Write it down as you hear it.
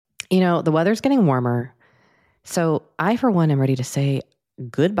The weather's getting warmer. So I, for one, am ready to say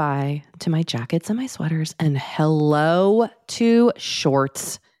goodbye to my jackets and my sweaters and hello to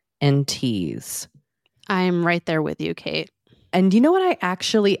shorts and tees. I'm right there with you, Kate. And you know what? I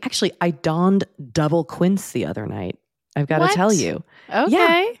actually, I donned double quince the other night. I've got to tell you. Okay.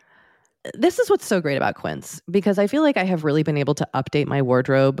 Yeah. This is what's so great about quince, because I feel like I have really been able to update my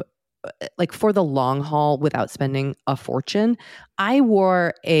wardrobe like for the long haul without spending a fortune. I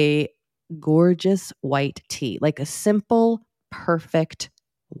wore a gorgeous white tee, like a simple, perfect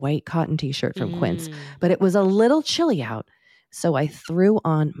white cotton t-shirt from Quince, but it was a little chilly out. So I threw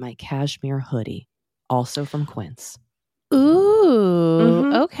on my cashmere hoodie, also from Quince.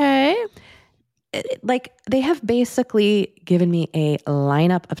 Ooh, okay. Like they have basically given me a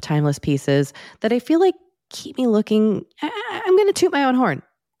lineup of timeless pieces that I feel like keep me looking, I'm going to toot my own horn,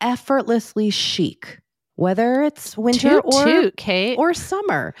 effortlessly chic, whether it's winter or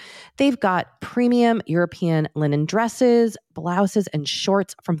summer. They've got premium European linen dresses, blouses, and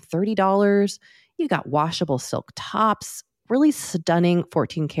shorts from $30. You got washable silk tops, really stunning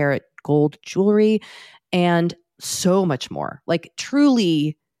 14 karat gold jewelry, and so much more. Like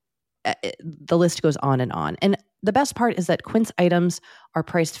truly, the list goes on. And the best part is that Quince items are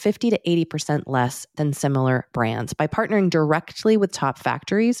priced 50 to 80% less than similar brands. By partnering directly with top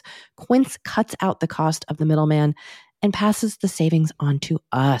factories, Quince cuts out the cost of the middleman and passes the savings on to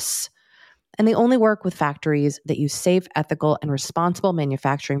us. And they only work with factories that use safe, ethical, and responsible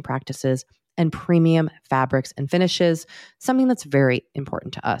manufacturing practices and premium fabrics and finishes, something that's very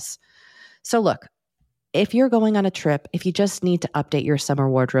important to us. So look, if you're going on a trip, if you just need to update your summer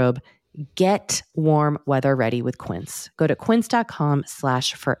wardrobe, get warm weather ready with Quince. Go to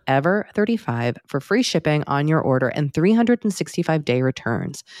quince.com/forever35 for free shipping on your order and 365-day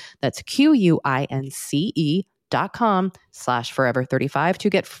returns. That's QUINCE.com/forever35 to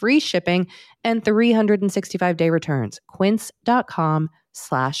get free shipping and 365-day returns.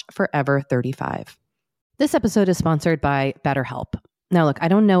 Quince.com/forever35. This episode is sponsored by BetterHelp. Now, look, I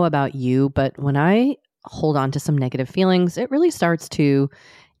don't know about you, but when I hold on to some negative feelings, it really starts to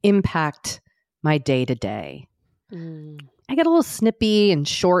impact my day-to-day. I get a little snippy and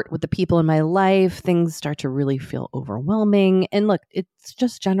short with the people in my life. Things start to really feel overwhelming. And look, it's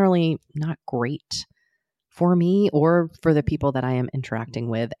just generally not great for me or for the people that I am interacting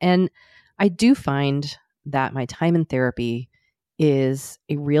with. And I do find that my time in therapy is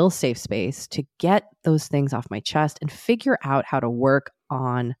a real safe space to get those things off my chest and figure out how to work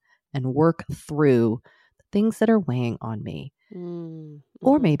on and work through the things that are weighing on me.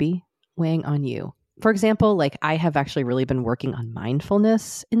 Or maybe weighing on you. For example, like I have actually really been working on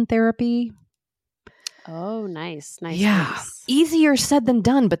mindfulness in therapy. Oh, nice. Yeah. Nice. Easier said than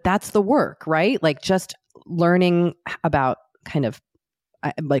done, but that's the work, right? Like just learning about kind of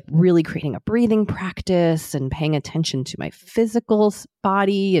like really creating a breathing practice and paying attention to my physical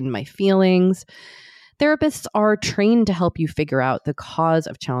body and my feelings. Therapists are trained to help you figure out the cause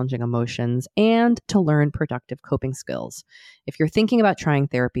of challenging emotions and to learn productive coping skills. If you're thinking about trying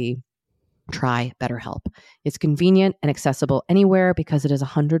therapy, try BetterHelp. It's convenient and accessible anywhere because it is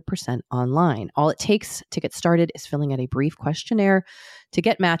 100% online. All it takes to get started is filling out a brief questionnaire to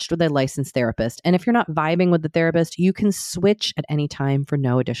get matched with a licensed therapist. And if you're not vibing with the therapist, you can switch at any time for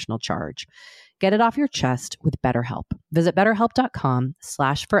no additional charge. Get it off your chest with BetterHelp. Visit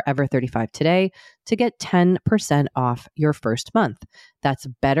BetterHelp.com/forever35 today to get 10% off your first month. That's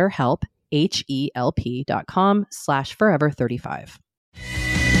BetterHelp, HELP.com/forever35.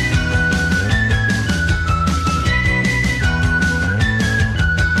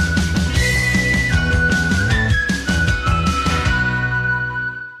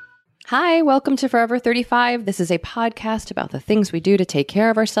 Hi, welcome to Forever 35. This is a podcast about the things we do to take care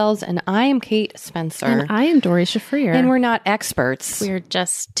of ourselves. And I am Kate Spencer. And I am Dory Shafrir. And we're not experts. We're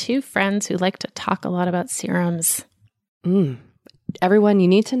just two friends who like to talk a lot about serums. Everyone, you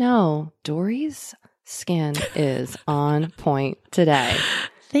need to know Dory's skin is on point today.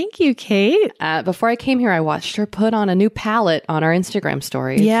 Thank you, Kate. Before I came here, I watched her put on a new palette on our Instagram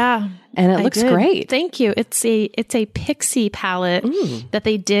stories. Yeah. And it looks great. Thank you. It's a Pixie palette that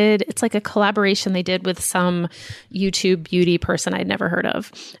they did. It's like a collaboration they did with some YouTube beauty person I'd never heard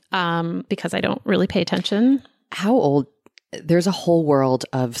of because I don't really pay attention. How old? There's a whole world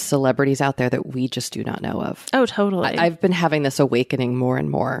of celebrities out there that we just do not know of. Oh, totally. I've been having this awakening more and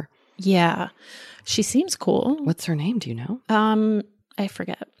more. Yeah. She seems cool. What's her name? Do you know? I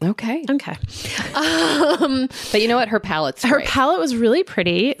forget. Okay. But you know what? Her palette's great. Her palette was really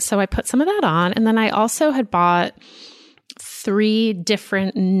pretty. So I put some of that on. And then I also had bought 3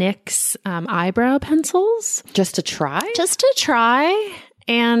 different NYX eyebrow pencils. Just to try? Just to try.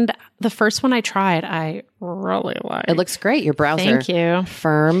 And the first one I tried, I really liked. It looks great. Your brows Thank you.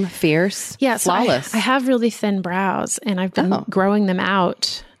 Firm, fierce, flawless. I have really thin brows, and I've been growing them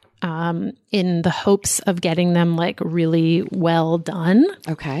out in the hopes of getting them like really well done.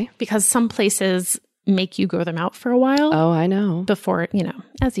 Okay. Because some places make you grow them out for a while. Oh, I know. Before,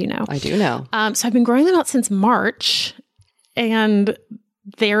 as you know. I do know. So I've been growing them out since March, and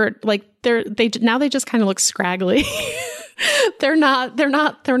they just kind of look scraggly. They're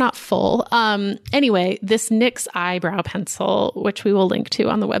not full. Anyway, this NYX eyebrow pencil, which we will link to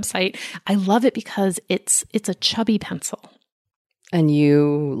on the website, I love it because it's a chubby pencil. And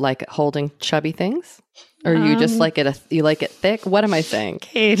you like holding chubby things? Or you just like it you like it thick? What am I saying?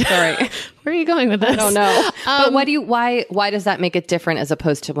 Kate. Sorry. Where are you going with this? I don't know. But why does that make it different as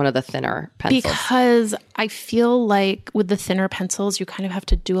opposed to one of the thinner pencils? Because I feel like with the thinner pencils, you kind of have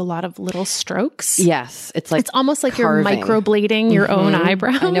to do a lot of little strokes. Yes. It's almost like carving. You're microblading your own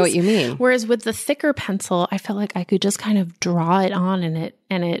eyebrows. I know what you mean. Whereas with the thicker pencil, I felt like I could just kind of draw it on and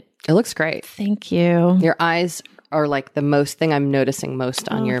it looks great. Thank you. Your eyes are like the most thing I'm noticing most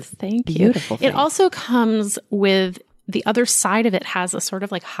on your beautiful thing. It also comes with the other side of it has a sort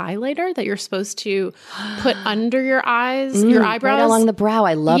of like highlighter that you're supposed to put under your eyes, your eyebrows. Right along the brow.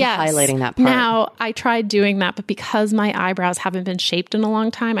 I love highlighting that part. Now, I tried doing that, but because my eyebrows haven't been shaped in a long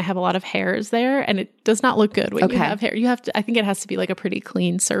time, I have a lot of hairs there, and it does not look good when you have hair. You have to, I think it has to be like a pretty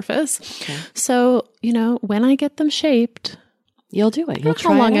clean surface. Okay. So, when I get them shaped, you'll do it. You'll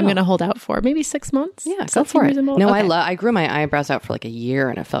try how long I'm going to hold out for? Maybe 6 months? Yeah, go for it. No, okay. I grew my eyebrows out for like a year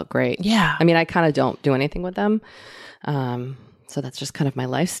and it felt great. Yeah. I mean, I kind of don't do anything with them. So that's just kind of my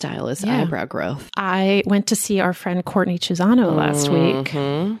lifestyle is eyebrow growth. I went to see our friend Courtney Chusano last week,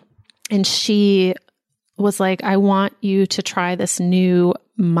 and she was like, I want you to try this new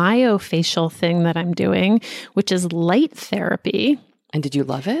myofacial thing that I'm doing, which is light therapy. And did you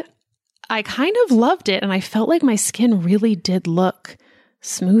love it? I kind of loved it, and I felt like my skin really did look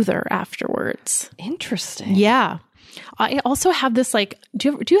smoother afterwards. Interesting. Yeah. I also have this like,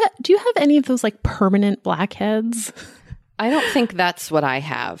 do you have any of those like permanent blackheads? I don't think that's what I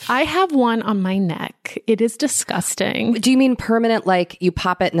have. I have one on my neck. It is disgusting. Do you mean permanent, like you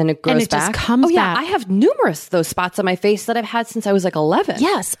pop it and then it grows back? Just comes back. I have numerous those spots on my face that I've had since I was like 11.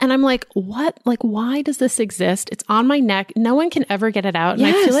 Yes. And I'm like, what? Like, why does this exist? It's on my neck. No one can ever get it out. And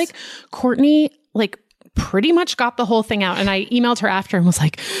I feel like Courtney, like, pretty much got the whole thing out. And I emailed her after and was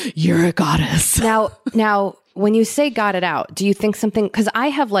like, you're a goddess. Now, when you say got it out, do you think something, because I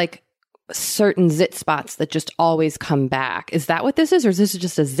have like certain zit spots that just always come back. Is that what this is? Or is this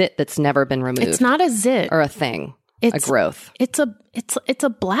just a zit that's never been removed? It's not a zit. Or a thing. It's a growth. It's a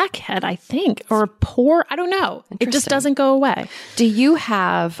blackhead, I think, or a pore. I don't know. It just doesn't go away. Do you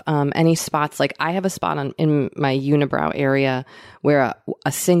have any spots? Like I have a spot in my unibrow area where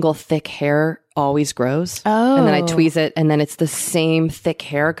a single thick hair always grows. Oh. And then I tweeze it and then it's the same thick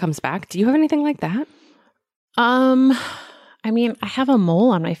hair comes back. Do you have anything like that? I mean, I have a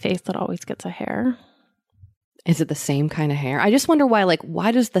mole on my face that always gets a hair. Is it the same kind of hair? I just wonder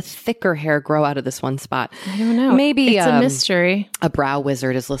why does the thicker hair grow out of this one spot? I don't know. Maybe it's a mystery. A brow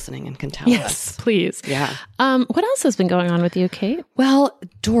wizard is listening and can tell us. Yes, please. Yeah. What else has been going on with you, Kate? Well,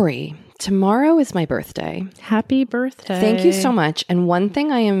 Dory, tomorrow is my birthday. Happy birthday. Thank you so much. And one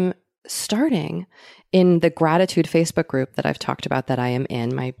thing I am starting in the gratitude Facebook group that I've talked about that I am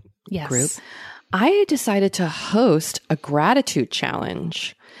in, my group, I decided to host a gratitude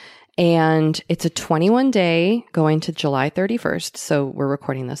challenge. And it's a 21-day going to July 31st. So we're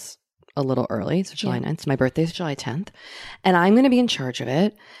recording this a little early. So July 9th. So my birthday is July 10th. And I'm going to be in charge of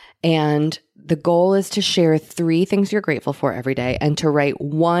it. And the goal is to share 3 things you're grateful for every day and to write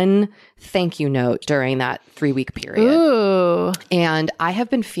 1 thank you note during that 3-week period. Ooh. And I have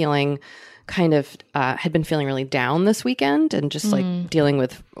been feeling had been feeling really down this weekend and just like dealing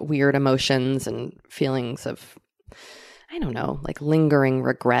with weird emotions and feelings of, I don't know, like lingering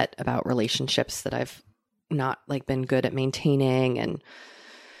regret about relationships that I've not like been good at maintaining and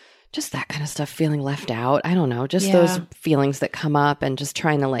just that kind of stuff, feeling left out. I don't know, just those feelings that come up and just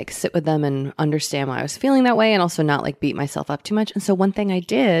trying to like sit with them and understand why I was feeling that way and also not like beat myself up too much. And so one thing I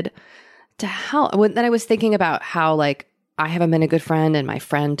did to help, then I was thinking about how like I haven't been a good friend and I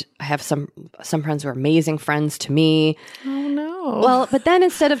have some friends who are amazing friends to me. Oh no. Well, but then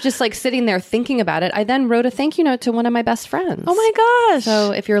instead of just like sitting there thinking about it, I then wrote a thank you note to one of my best friends. Oh my gosh.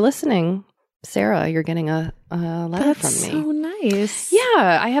 So if you're listening, Sarah, you're getting a letter from me. That's so nice.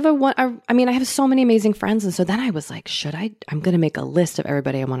 Yeah. I have so many amazing friends. And so then I was like, I'm going to make a list of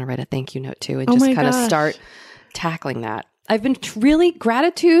everybody I want to write a thank you note to and just kind of start tackling that.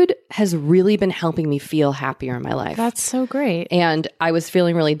 gratitude has really been helping me feel happier in my life. That's so great. And I was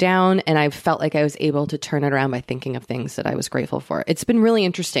feeling really down, and I felt like I was able to turn it around by thinking of things that I was grateful for. It's been really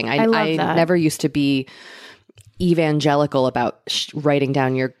interesting. I love that. never used to be evangelical about writing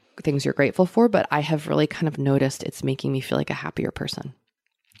down your things you're grateful for, but I have really kind of noticed it's making me feel like a happier person.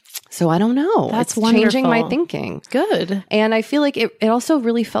 So I don't know. That's it's wonderful. changing my thinking. Good. And I feel like it also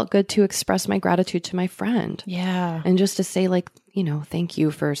really felt good to express my gratitude to my friend. Yeah. And just to say, like, thank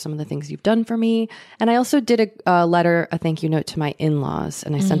you for some of the things you've done for me. And I also did a thank you note to my in-laws,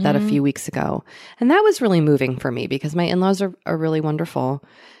 and I sent that a few weeks ago. And that was really moving for me because my in-laws are really wonderful.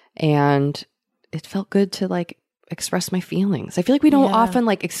 And it felt good to like express my feelings. I feel like we don't often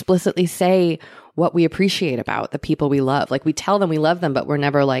like explicitly say what we appreciate about the people we love. Like we tell them we love them, but we're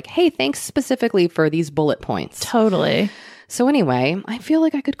never like, hey, thanks specifically for these bullet points. Totally. So anyway, I feel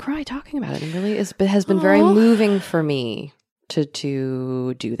like I could cry talking about it. It really has been very moving for me to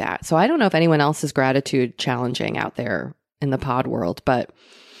do that. So I don't know if anyone else is gratitude challenging out there in the pod world, but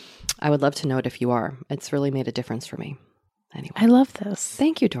I would love to know it if you are. It's really made a difference for me. Anyway. I love this.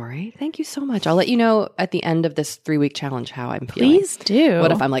 Thank you, Dory. Thank you so much. I'll let you know at the end of this 3-week challenge how I'm feeling. Please do.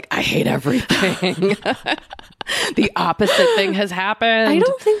 What if I'm like, I hate everything? The opposite thing has happened. I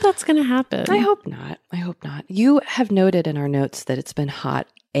don't think that's going to happen. I hope not. You have noted in our notes that it's been hot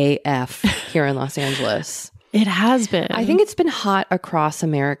AF here in Los Angeles. It has been. I think it's been hot across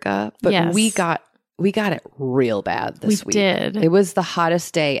America, but Yes. we got it real bad this week. We did. It was the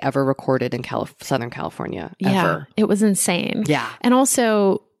hottest day ever recorded in Southern California ever. It was insane. Yeah. And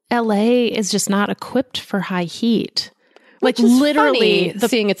also, LA is just not equipped for high heat. Which like is literally, funny,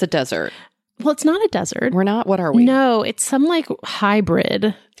 seeing it's a desert. well, it's not a desert. We're not. What are we? No, it's some like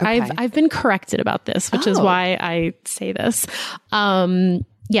hybrid. Okay. I've been corrected about this, which is why I say this.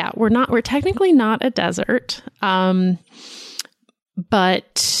 Yeah, we're technically not a desert.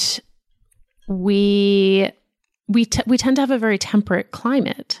 But we tend to have a very temperate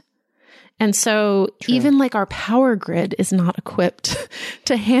climate. And so even like our power grid is not equipped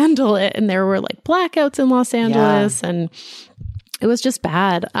to handle it. And there were like blackouts in Los Angeles and it was just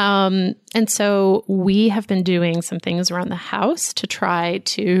bad. And so we have been doing some things around the house to try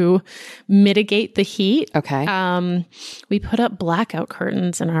to mitigate the heat. Okay. We put up blackout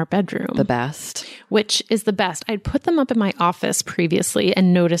curtains in our bedroom. The best. Which is the best. I'd put them up in my office previously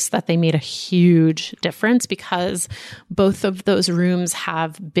and noticed that they made a huge difference because both of those rooms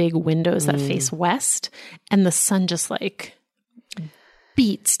have big windows that face west and the sun just like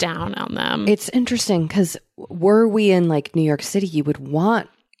beats down on them. It's interesting because were we in like New York City, you would want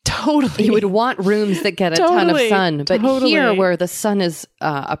rooms that get a ton of sun. But here where the sun is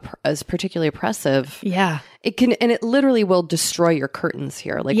particularly oppressive, it literally will destroy your curtains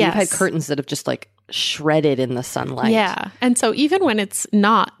here. Like we've had curtains that have just like shredded in the sunlight. Yeah. And so even when it's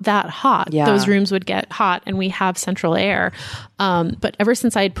not that hot, those rooms would get hot and we have central air. But ever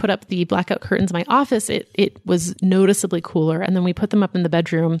since I had put up the blackout curtains in my office, it was noticeably cooler. And then we put them up in the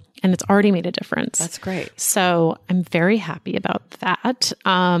bedroom and it's already made a difference. That's great. So I'm very happy about that.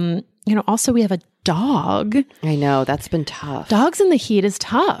 Also we have a dog. I know. That's been tough. Dogs in the heat is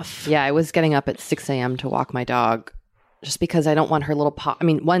tough. Yeah. I was getting up at 6 a.m. to walk my dog. Just because I don't want her little paw. I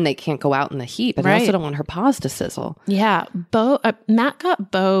mean, one, they can't go out in the heat, but I also don't want her paws to sizzle. Yeah. Matt got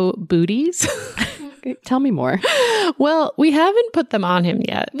Bo booties. Tell me more. Well, we haven't put them on him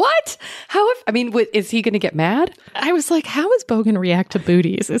yet. What? Is he going to get mad? I was like, how is Bo going to react to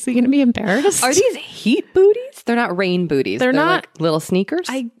booties? Is he going to be embarrassed? Are these heat booties? They're not rain booties. They're not like little sneakers.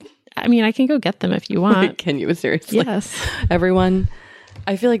 I mean, I can go get them if you want. Can you? Seriously? Yes. Everyone.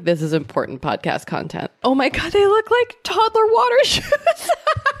 I feel like this is important podcast content. Oh my God, they look like toddler water shoes.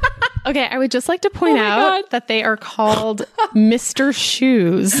 Okay, I would just like to point out that they are called Mr.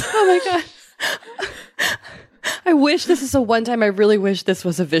 Shoes. Oh my God. I wish this is a one time. I really wish this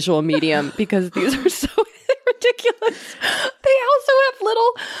was a visual medium because these are so ridiculous.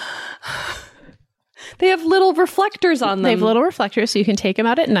 They have little reflectors on them. They have little reflectors so you can take them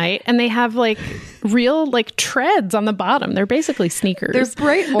out at night. And they have like real like treads on the bottom. They're basically sneakers. They're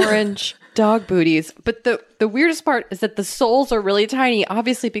bright orange dog booties. But the weirdest part is that the soles are really tiny,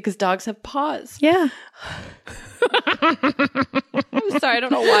 obviously because dogs have paws. Yeah. I'm sorry, I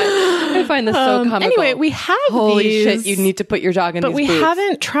don't know why. I find this so comical. Anyway, we have Holy these, shit, you need to put your dog in these boots. But we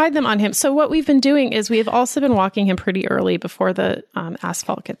haven't tried them on him. So what we've been doing is we've also been walking him pretty early before the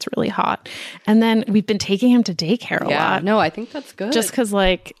asphalt gets really hot. And then we've been taking him to daycare a lot. No, I think that's good. Just because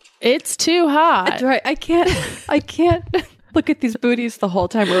like it's too hot. That's right. I can't. look at these booties the whole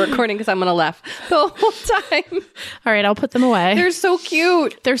time we're recording because I'm going to laugh the whole time. All right, I'll put them away. They're so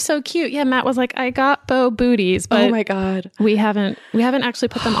cute. They're so cute. Yeah, Matt was like, I got Bo booties, but oh my God. we haven't actually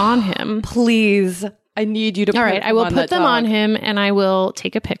put them on him. Please. I need you to All right, I will put them on him and I will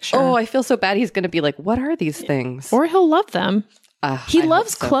take a picture. Oh, I feel so bad. He's going to be like, what are these things? Or he'll love them. He I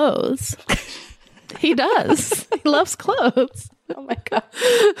loves hope so. clothes. He does. He loves clothes. Oh my God.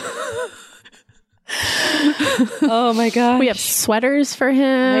 Oh my God. We have sweaters for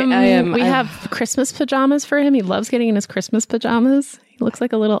him. We have Christmas pajamas for him. He loves getting in his Christmas pajamas. He looks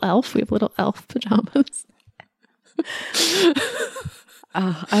like a little elf. We have little elf pajamas.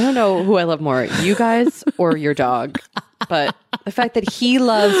 I don't know who I love more, you guys or your dog. But the fact that he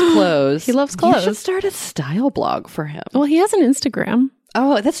loves clothes. He loves clothes. You should start a style blog for him. Well, he has an Instagram.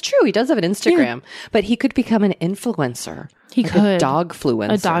 Oh, that's true. He does have an Instagram, but he could become an influencer. He like could. A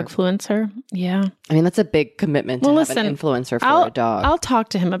dog-fluencer. A dog-fluencer. Yeah. I mean, that's a big commitment to have an influencer for a dog. I'll talk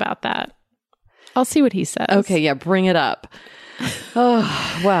to him about that. I'll see what he says. Okay, yeah, bring it up.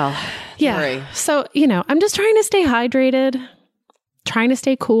 Oh, well. Yeah. Sorry. So, I'm just trying to stay hydrated, trying to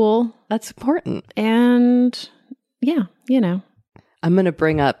stay cool. That's important. And yeah, I'm going to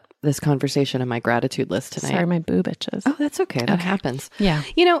bring up this conversation in my gratitude list tonight. Sorry, my boob itches. Oh, that's okay. That happens. Yeah.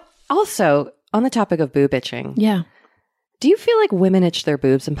 Also, on the topic of boob itching. Yeah. Do you feel like women itch their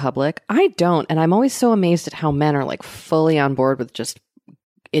boobs in public? I don't. And I'm always so amazed at how men are like fully on board with just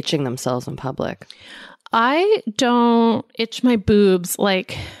itching themselves in public. I don't itch my boobs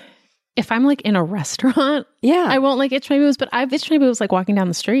like if I'm like in a restaurant. Yeah. I won't like itch my boobs, but I've itched my boobs like walking down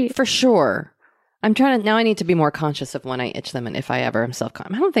the street. For sure. Now I need to be more conscious of when I itch them and if I ever am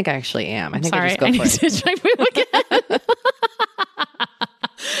self-conscious. I don't think I actually am. I think I just go for it. To itch my boob again.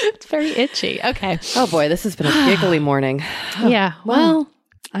 It's very itchy. Okay. Oh boy, this has been a giggly morning. Oh, yeah. Well,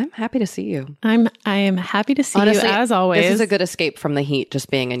 I'm happy to see you. I am happy to see Honestly, you as always. This is a good escape from the heat,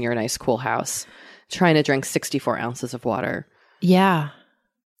 just being in your nice cool house, trying to drink 64 ounces of water. Yeah.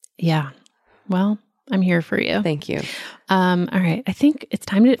 Yeah. Well, I'm here for you. Thank you. All right. I think it's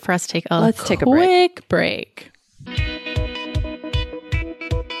time for us to take a quick break.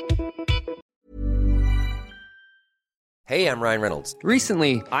 Hey, I'm Ryan Reynolds.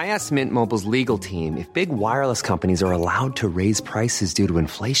 Recently, I asked Mint Mobile's legal team if big wireless companies are allowed to raise prices due to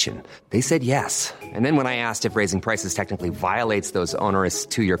inflation. They said yes. And then when I asked if raising prices technically violates those onerous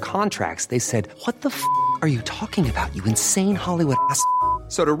 2-year contracts, they said, "What the f*** are you talking about, you insane Hollywood ass?"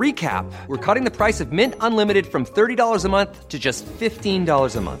 So to recap, we're cutting the price of Mint Unlimited from $30 a month to just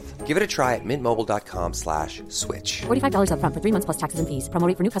 $15 a month. Give it a try at mintmobile.com/switch. $45 up front for 3 months plus taxes and fees. Promo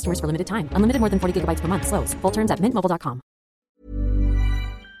rate for new customers for limited time. Unlimited more than 40 gigabytes per month. Slows full terms at mintmobile.com.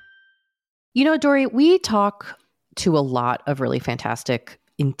 Dory, we talk to a lot of really fantastic,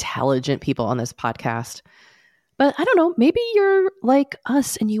 intelligent people on this podcast. But I don't know, maybe you're like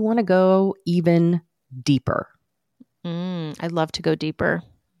us and you want to go even deeper. I'd love to go deeper.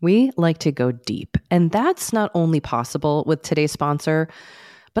 We like to go deep. And that's not only possible with today's sponsor,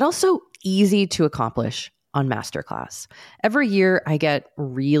 but also easy to accomplish on Masterclass. Every year, I get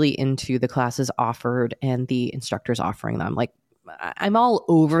really into the classes offered and the instructors offering them. Like, I'm all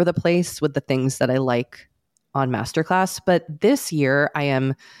over the place with the things that I like on Masterclass. But this year, I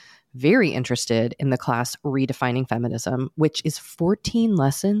am very interested in the class Redefining Feminism, which is 14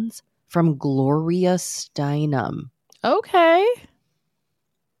 lessons from Gloria Steinem. Okay.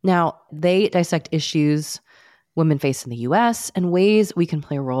 Now, they dissect issues women face in the U.S. and ways we can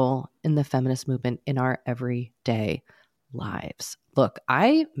play a role in the feminist movement in our everyday lives. Look,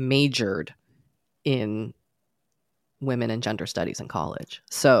 I majored in women and gender studies in college,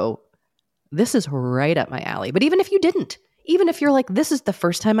 so this is right up my alley. But even if you didn't, even if you're like, this is the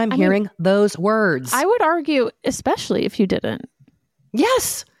first time I'm hearing those words. I would argue, especially if you didn't.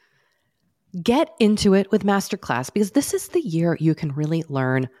 Yes. Get into it with Masterclass because this is the year you can really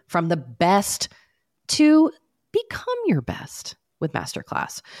learn from the best to become your best with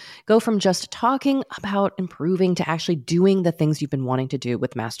Masterclass. Go from just talking about improving to actually doing the things you've been wanting to do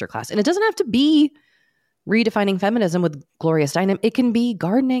with Masterclass. And it doesn't have to be redefining feminism with Gloria Steinem. It can be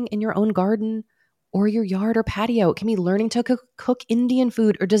gardening in your own garden or your yard or patio. It can be learning to cook Indian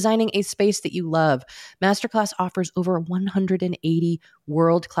food or designing a space that you love. Masterclass offers over 180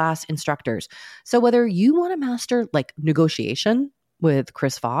 world-class instructors. So whether you want to master like negotiation with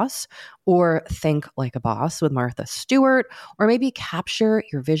Chris Voss or think like a boss with Martha Stewart, or maybe capture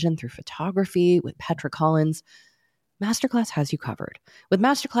your vision through photography with Petra Collins, Masterclass has you covered. With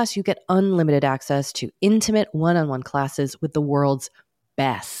Masterclass, you get unlimited access to intimate one-on-one classes with the world's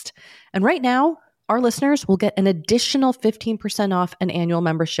best. And right now, our listeners will get an additional 15% off an annual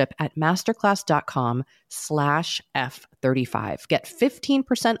membership at masterclass.com/F35. Get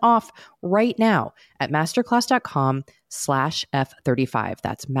 15% off right now at masterclass.com/F35.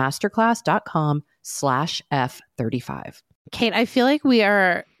 That's masterclass.com/F35. Kate, I feel like we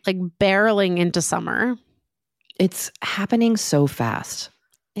are like barreling into summer. It's happening so fast.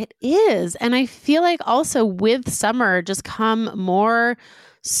 It is. And I feel like also with summer just come more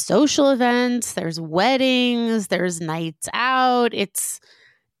social events. There's weddings, there's nights out, it's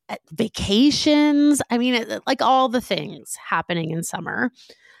vacations. I mean, like all the things happening in summer.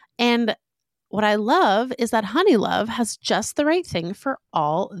 And what I love is that Honeylove has just the right thing for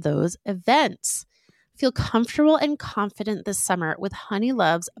all those events. Feel comfortable and confident this summer with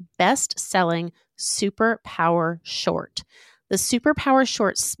Honeylove's best-selling Super Power Short. The Super Power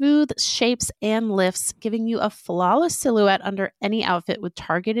Short smooths, shapes, and lifts, giving you a flawless silhouette under any outfit with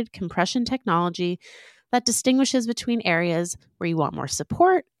targeted compression technology that distinguishes between areas where you want more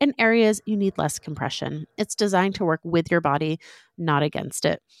support and areas you need less compression. It's designed to work with your body, not against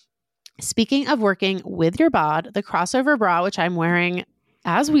it. Speaking of working with your bod, the crossover bra, which I'm wearing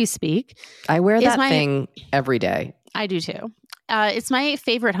as we speak. I wear that thing every day. I do too. It's my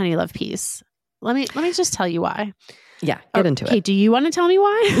favorite Honeylove piece. Let me just tell you why. Yeah, get into it. Okay, do you want to tell me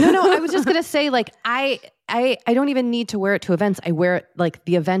why? No, I was just going to say, like, I don't even need to wear it to events. I wear it like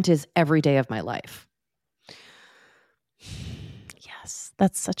the event is every day of my life. Yes,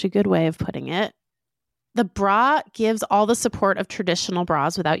 that's such a good way of putting it. The bra gives all the support of traditional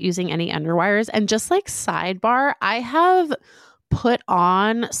bras without using any underwires. And just like sidebar, I have put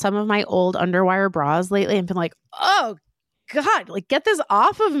on some of my old underwire bras lately and been like, oh God, like get this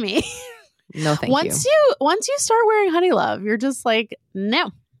off of me. No, thank you. Once you start wearing Honeylove, you're just like,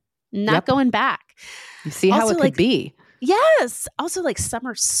 no, not going back. You see how it could be. Yes. Also, like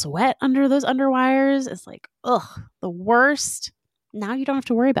summer sweat under those underwires is like, ugh, the worst. Now you don't have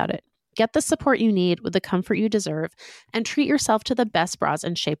to worry about it. Get the support you need with the comfort you deserve and treat yourself to the best bras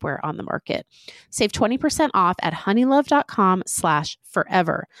and shapewear on the market. Save 20% off at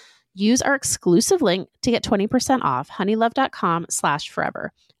honeylove.com/forever. Use our exclusive link to get 20% off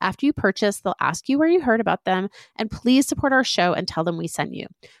honeylove.com/forever. After you purchase, they'll ask you where you heard about them, and please support our show and tell them we sent you.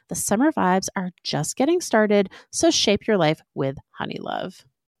 The summer vibes are just getting started, so shape your life with Honeylove.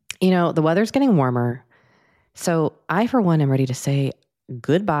 You know, the weather's getting warmer, so I, for one, am ready to say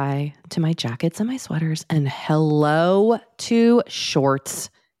goodbye to my jackets and my sweaters and hello to shorts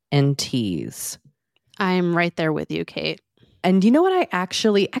and tees. I'm right there with you, Kate. And you know what? I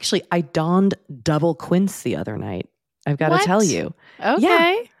actually, I donned double quince the other night. I've got to tell you. Okay.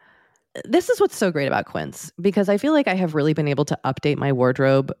 Yeah. This is what's so great about quince, because I feel like I have really been able to update my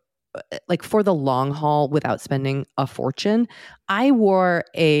wardrobe like for the long haul without spending a fortune. I wore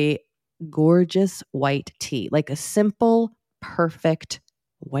a gorgeous white tee, like a simple, perfect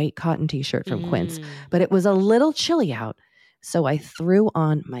white cotton t-shirt from Quince, but it was a little chilly out. So I threw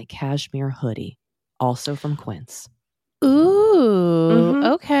on my cashmere hoodie, also from Quince.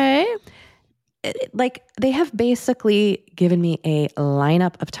 Ooh, okay. Like they have basically given me a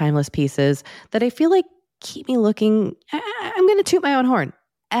lineup of timeless pieces that I feel like keep me looking, I'm going to toot my own horn,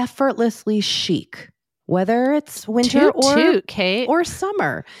 effortlessly chic, whether it's winter or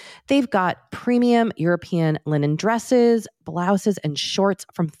summer. They've got premium European linen dresses, blouses, and shorts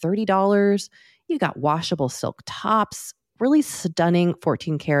from $30. You got washable silk tops, really stunning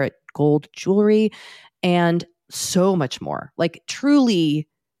 14 karat gold jewelry, and so much more. Like truly,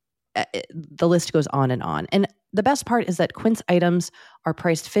 the list goes on. And the best part is that Quince items are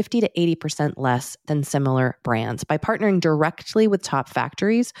priced 50 to 80% less than similar brands. By partnering directly with top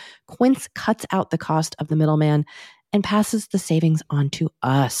factories, Quince cuts out the cost of the middleman and passes the savings on to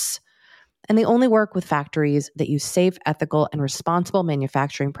us. And they only work with factories that use safe, ethical, and responsible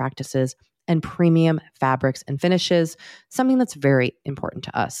manufacturing practices and premium fabrics and finishes, something that's very important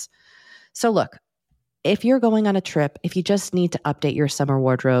to us. So look, if you're going on a trip, if you just need to update your summer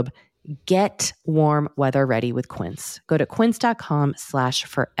wardrobe, get warm weather ready with Quince. Go to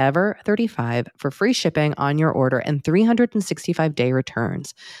quince.com/forever35 for free shipping on your order and 365-day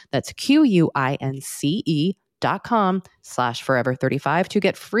returns. That's QUINCE.com/forever35 to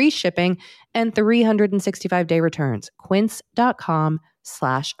get free shipping and 365-day returns.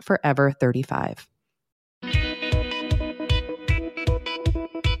 Quince.com/forever35.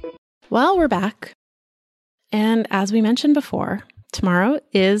 Well, we're back. And as we mentioned before, tomorrow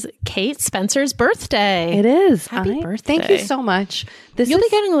is Kate Spencer's birthday. It is. Happy birthday. Thank you so much. You'll be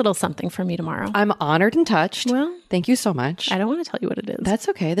getting a little something from me tomorrow. I'm honored and touched. Well, thank you so much. I don't want to tell you what it is. That's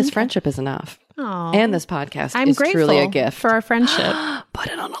okay. This friendship is enough. Aww. And this podcast I'm is grateful truly a gift. for our friendship. Put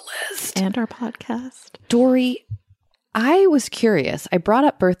it on a list. And our podcast. Dory, I was curious. I brought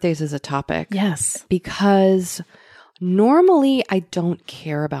up birthdays as a topic. Yes. Because normally I don't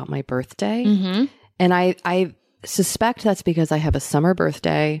care about my birthday. Mm-hmm. And I suspect that's because I have a summer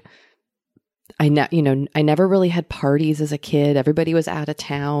birthday. I never really had parties as a kid. Everybody was out of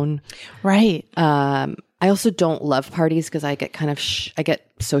town. Right. I also don't love parties because I get kind of I get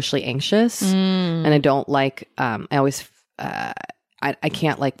socially anxious, and I don't like. I always I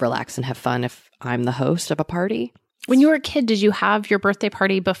can't like relax and have fun if I'm the host of a party. When you were a kid, did you have your birthday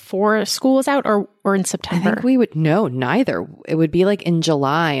party before school was out or in September? I think we would neither. It would be like in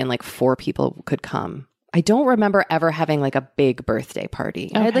July, and like 4 people could come. I don't remember ever having like a big birthday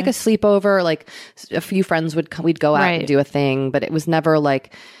party. I had like a sleepover, like a few friends would come, we'd go out and do a thing, but it was never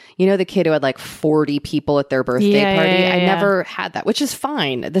like, the kid who had like 40 people at their birthday party. I never had that, which is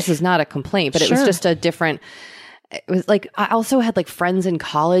fine. This is not a complaint, but it was just a different, it was like, I also had like friends in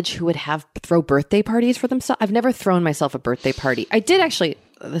college who would throw birthday parties for themselves. I've never thrown myself a birthday party. I did actually,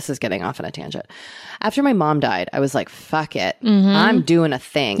 this is getting off on a tangent. After my mom died, I was like, fuck it. I'm doing a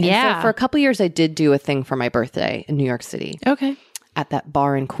thing. And so for a couple years, I did do a thing for my birthday in New York City. Okay. At that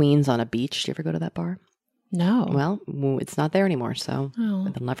bar in Queens on a beach. Do you ever go to that bar? No. Well, it's not there anymore, so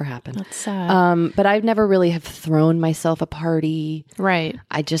it'll never happen. That's sad. But I've never really have thrown myself a party. Right.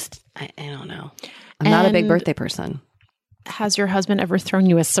 I don't know. I'm not a big birthday person. Has your husband ever thrown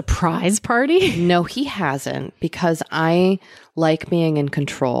you a surprise party? No, he hasn't, because I like being in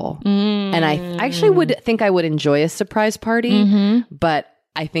control. And I actually would think I would enjoy a surprise party, but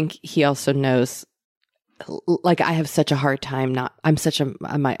I think he also knows, like, I have such a hard time I'm such a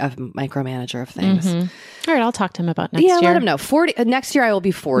micromanager of things. All right, I'll talk to him about next year. Yeah, let him know. 40 next year I will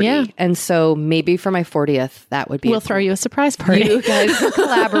be 40. Yeah. And so maybe for my 40th, that would be We'll throw you a surprise party. You guys can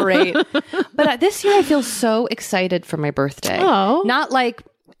collaborate. But this year I feel so excited for my birthday. Oh. Not like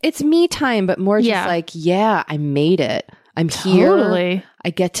it's me time, but more just like, I made it. I'm here. Totally. I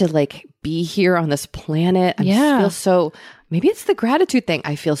get to like be here on this planet. I feel so, maybe it's the gratitude thing.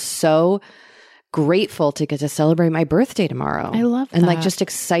 I feel so grateful to get to celebrate my birthday tomorrow. I love that. And like just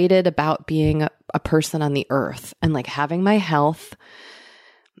excited about being a person on the earth and like having my health,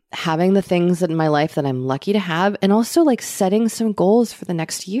 having the things in my life that I'm lucky to have, and also like setting some goals for the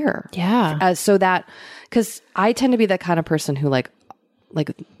next year. Yeah. So that, because I tend to be that kind of person who like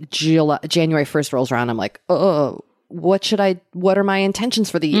January 1st rolls around, I'm like, oh, what are my intentions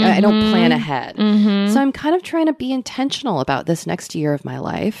for the year? I don't plan ahead. So I'm kind of trying to be intentional about this next year of my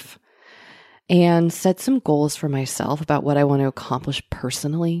life and set some goals for myself about what I want to accomplish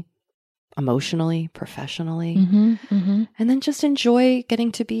personally, emotionally, professionally, and then just enjoy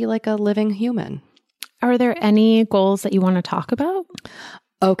getting to be like a living human. Are there any goals that you want to talk about?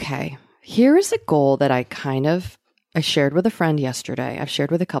 Okay. Here is a goal that I shared with a friend yesterday. I've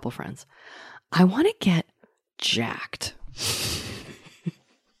shared with a couple friends. I want to get jacked.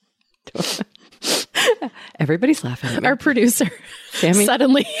 Everybody's laughing at me. Our producer, Sammy,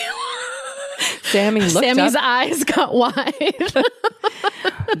 suddenly... Sammy's eyes got wide.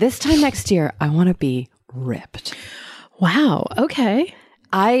 This time next year, I want to be ripped. Wow. Okay.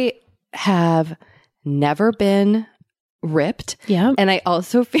 I have never been ripped. Yeah. And I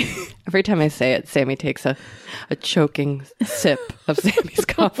also feel, every time I say it, Sammy takes a choking sip of Sammy's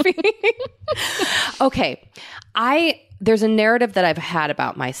coffee. Okay. There's a narrative that I've had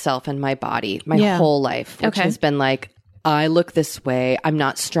about myself and my body my whole life, which has been like, I look this way. I'm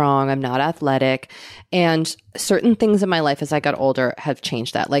not strong. I'm not athletic. And certain things in my life as I got older have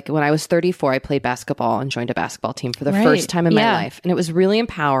changed that. Like when I was 34, I played basketball and joined a basketball team for the first time in my life. And it was really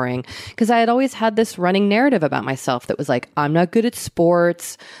empowering because I had always had this running narrative about myself that was like, I'm not good at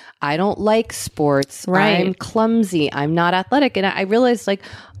sports. I don't like sports. I'm clumsy. I'm not athletic. And I realized like,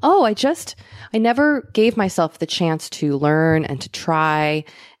 oh, I never gave myself the chance to learn and to try.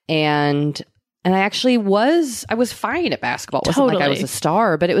 And I was fine at basketball. It wasn't like I was a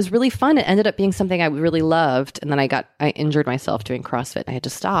star, but it was really fun. It ended up being something I really loved. And then I injured myself doing CrossFit. I had to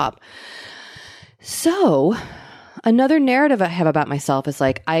stop. So another narrative I have about myself is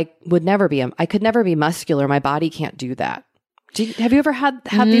like, I could never be muscular. My body can't do that. Have you ever had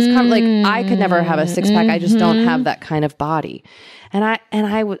these like, I could never have a six pack. I just don't have that kind of body.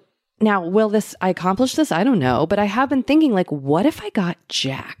 Now, will I accomplish this? I don't know, but I have been thinking like, what if I got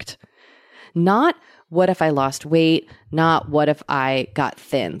jacked? Not what if I lost weight, not what if I got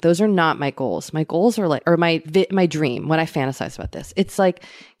thin. Those are not my goals. My goals are like, or my dream when I fantasize about this. It's like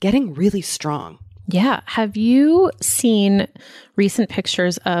getting really strong. Yeah. Have you seen recent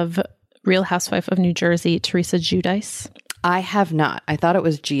pictures of Real Housewife of New Jersey, Teresa Giudice? I have not. I thought it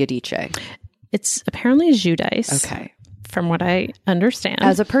was Giudice. It's apparently Giudice. Okay. from what I understand.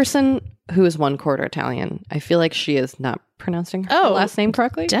 As a person who is 1/4 Italian, I feel like she is not pronouncing her last name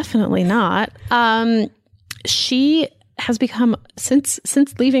correctly. Definitely not. She has become, since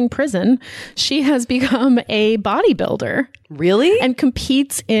leaving prison, she has become a bodybuilder. Really? And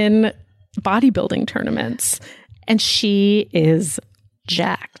competes in bodybuilding tournaments. And she is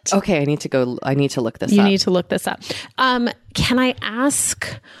jacked. Okay, I need to look this up. You need to look this up. Can I ask,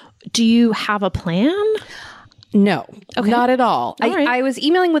 do you have a plan? No, not at all. All right. I was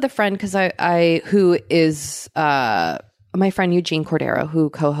emailing with a friend because who is my friend Eugene Cordero, who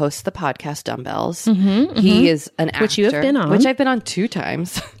co-hosts the podcast Dumbbells. He is an actor, which you have been on, which I've been on 2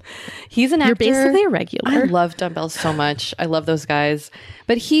 times. He's an actor. You're basically a regular. I love Dumbbells so much. I love those guys.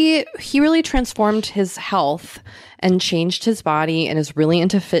 But he really transformed his health and changed his body and is really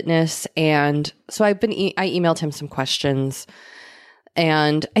into fitness. And so I emailed him some questions.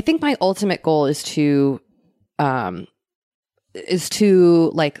 And I think my ultimate goal is to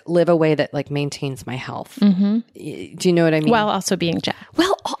like live a way that like maintains my health. Do you know what I mean? While also being jacked.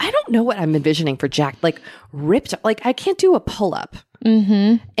 Well, I don't know what I'm envisioning for jacked, like ripped. Like I can't do a pull-up.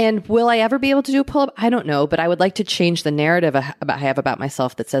 And will I ever be able to do a pull-up? I don't know, but I would like to change the narrative I have about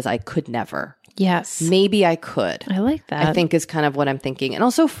myself that says I could never. Yes. Maybe I could. I like that. I think is kind of what I'm thinking. And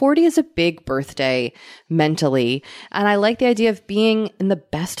also 40 is a big birthday mentally. And I like the idea of being in the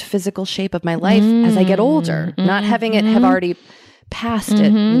best physical shape of my life as I get older, not having it have already passed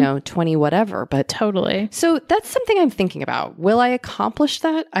it, 20 whatever. But totally. So that's something I'm thinking about. Will I accomplish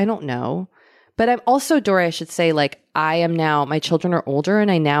that? I don't know. But I'm also, Dory, I should say, like I am now, my children are older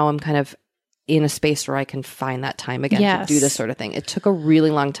and I now am kind of in a space where I can find that time again to do this sort of thing. It took a really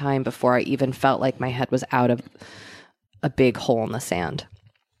long time before I even felt like my head was out of a big hole in the sand.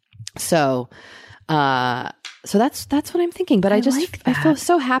 So, so that's what I'm thinking. But I feel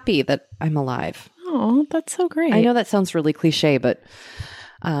so happy that I'm alive. Oh, that's so great. I know that sounds really cliche, but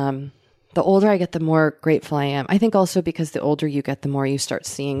the older I get, the more grateful I am. I think also because the older you get, the more you start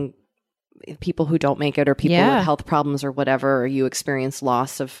seeing people who don't make it or people with health problems or whatever, or you experience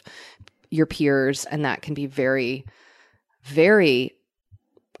loss of your peers, and that can be very, very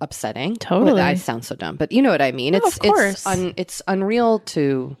upsetting. Totally. I sound so dumb, but you know what I mean. No, of course. It's unreal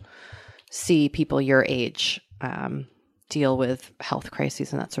to see people your age deal with health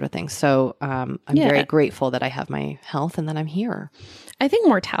crises and that sort of thing. So I'm very grateful that I have my health and that I'm here. I think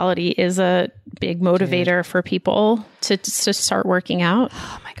mortality is a big motivator for people to start working out.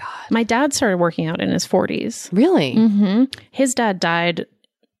 Oh my God. My dad started working out in his 40s. Really? His dad died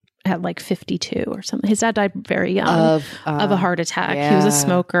at like 52 or something. His dad died very young of a heart attack. He was a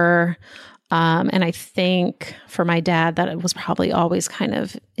smoker. And I think for my dad, that it was probably always kind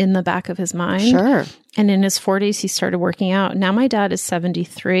of in the back of his mind. Sure. And in his 40s, he started working out. Now my dad is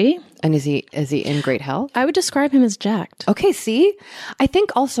 73. And is he in great health? I would describe him as jacked. Okay, see? I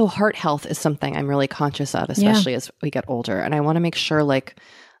think also heart health is something I'm really conscious of, especially as we get older. And I want to make sure like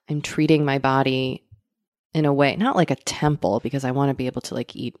I'm treating my body in a way, not like a temple, because I want to be able to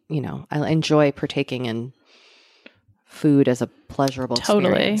like eat, I enjoy partaking in food as a pleasurable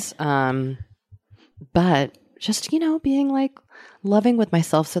experience. But just, being like loving with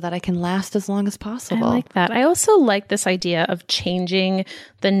myself so that I can last as long as possible. I like that. I also like this idea of changing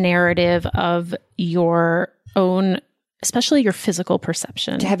the narrative of your own, especially your physical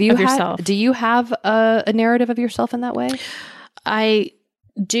perception of yourself. Do you have a narrative of yourself in that way? I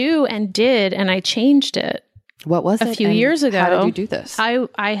do and did, and I changed it. What was it? A few years ago. How did you do this?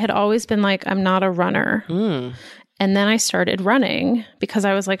 I had always been like, I'm not a runner. And then I started running because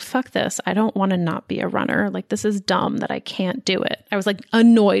I was like, fuck this. I don't want to not be a runner. Like, this is dumb that I can't do it. I was like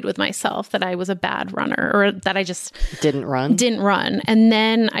annoyed with myself that I was a bad runner or that I just didn't run. And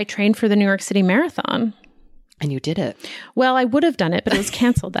then I trained for the New York City Marathon. And you did it. Well, I would have done it, but it was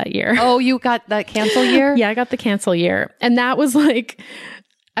canceled that year. Oh, you got that cancel year? Yeah, I got the cancel year. And that was like,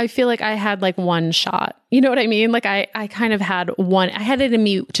 I feel like I had like one shot. You know what I mean? Like I kind of had I had it in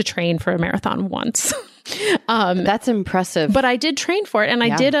me to train for a marathon once. That's impressive. But I did train for it. And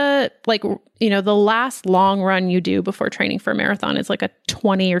I did the last long run you do before training for a marathon is like a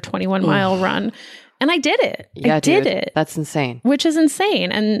 20 or 21 mile run. And I did it. Yeah, I did it. That's insane. Which is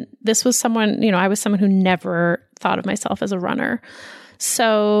insane. And this was someone, I was someone who never thought of myself as a runner.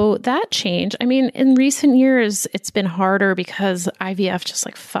 So that changed. I mean, in recent years, it's been harder because IVF just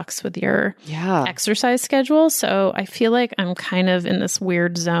like fucks with your exercise schedule. So I feel like I'm kind of in this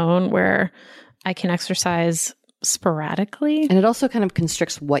weird zone where I can exercise sporadically. And it also kind of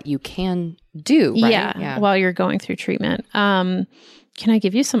constricts what you can do, right? Yeah, while you're going through treatment. Can I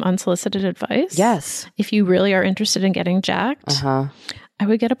give you some unsolicited advice? Yes. If you really are interested in getting jacked, I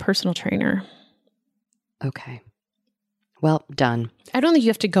would get a personal trainer. Okay. Well, done. I don't think you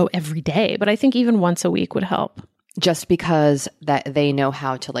have to go every day, but I think even once a week would help. Just because that they know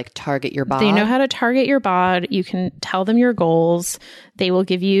how to like target your bod. They know how to target your bod. You can tell them your goals. They will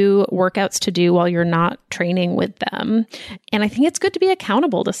give you workouts to do while you're not training with them. And I think it's good to be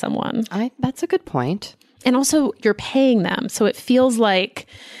accountable to someone. That's a good point. And also you're paying them. So it feels like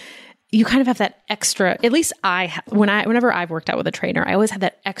you kind of have that extra, at least whenever I've worked out with a trainer, I always have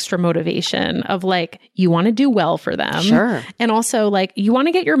that extra motivation of like, you want to do well for them. Sure. And also like, you want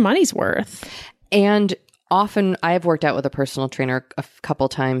to get your money's worth. And often I have worked out with a personal trainer a couple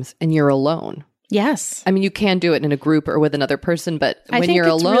times and you're alone. Yes. I mean, you can do it in a group or with another person, but when you're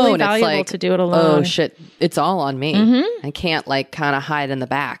it's alone, really it's valuable like, to do it alone. oh shit, it's all on me. I can't like kind of hide in the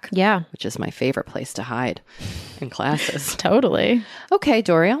back. Yeah. Which is my favorite place to hide in classes. Totally. Okay,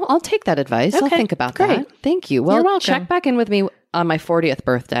 Dory, I'll take that advice. I'll think about that. Thank you. Well, You're welcome. check back in with me on my 40th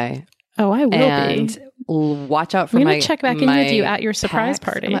birthday. Oh, I will and be. Watch out for I'm my. going to check back in with you at your surprise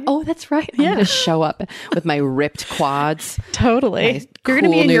party. Oh, that's right. I'm going to show up with my ripped quads. Totally. You're going to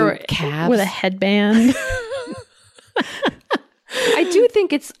cool be in new your calves. with a headband.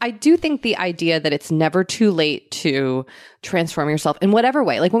 I do think the idea that it's never too late to transform yourself in whatever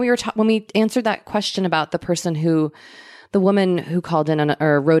way. Like when we answered that question about the woman who called in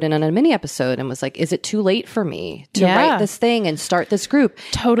or wrote in on a mini episode and was like, is it too late for me to write this thing and start this group?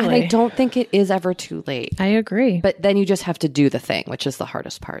 Totally. And I don't think it is ever too late. I agree. But then you just have to do the thing, which is the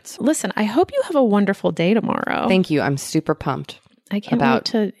hardest parts. Listen, I hope you have a wonderful day tomorrow. Thank you. I'm super pumped. I can't wait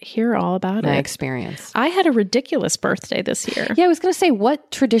to hear all about my it. experience. I had a ridiculous birthday this year. Yeah, I was going to say,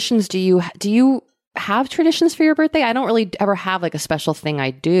 what traditions do you have traditions for your birthday? I don't really ever have like a special thing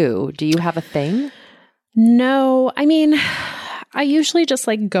I do. Do you have a thing? No, I mean, I usually just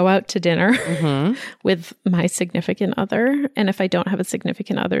like go out to dinner with my significant other. And if I don't have a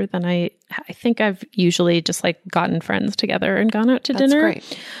significant other, then I think I've usually just like gotten friends together and gone out to dinner. That's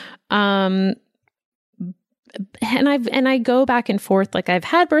great. And I go back and forth. Like I've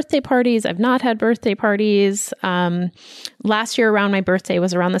had birthday parties. I've not had birthday parties. Last year around my birthday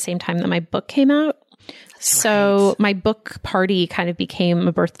was around the same time that my book came out. So my book party kind of became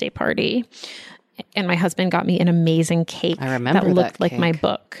a birthday party. And my husband got me an amazing cake I remember that looked like cake. my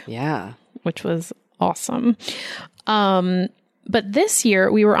book. Yeah. Which was awesome. But this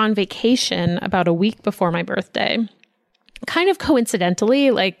year we were on vacation about a week before my birthday. Kind of coincidentally,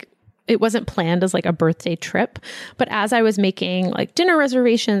 like it wasn't planned as like a birthday trip, but as I was making like dinner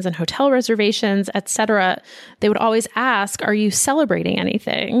reservations and hotel reservations, etc., they would always ask, "Are you celebrating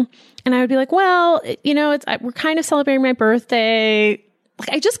anything?" And I would be like, "Well, we're kind of celebrating my birthday." Like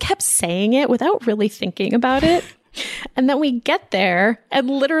I just kept saying it without really thinking about it. And then we get there and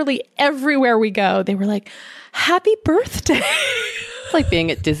literally everywhere we go, they were like, "Happy birthday." It's like being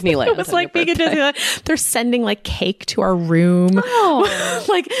at Disneyland. It was like being at Disneyland. They're sending like cake to our room. Oh.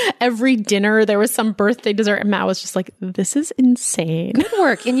 Like every dinner, there was some birthday dessert. And Matt was just like, "This is insane." Good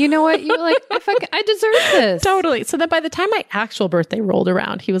work. And you know what? You were like, I deserve this. Totally. So then by the time my actual birthday rolled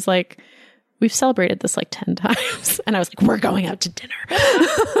around, he was like, "We've celebrated this like 10 times." And I was like, "We're going out to dinner."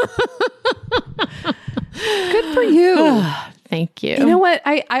 Good for you. Thank you. You know what?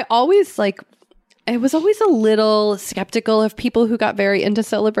 I always I was always a little skeptical of people who got very into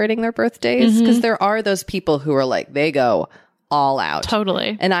celebrating their birthdays because there are those people who are like, they go all out.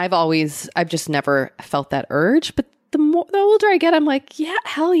 Totally. And I've just never felt that urge. But the older I get, I'm like, yeah,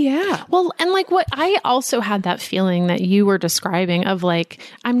 hell yeah. Well, and like what I also had that feeling that you were describing of like,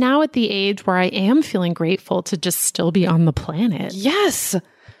 I'm now at the age where I am feeling grateful to just still be on the planet. Yes.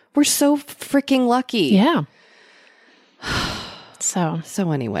 We're so freaking lucky. Yeah. So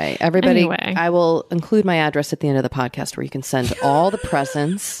anyway, everybody, I will include my address at the end of the podcast where you can send all the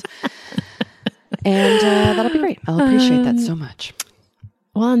presents. And that'll be great. I'll appreciate that so much.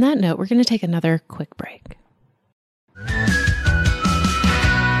 Well, on that note, we're going to take another quick break.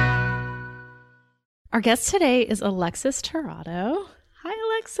 Our guest today is Alexis Tirado.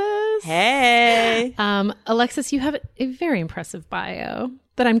 Hi, Alexis. Hey. Alexis, you have a very impressive bio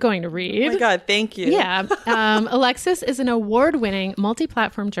that I'm going to read. Oh my God, thank you. Yeah. Alexis is an award-winning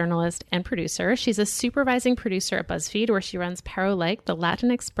multi-platform journalist and producer. She's a supervising producer at BuzzFeed, where she runs Parolike, the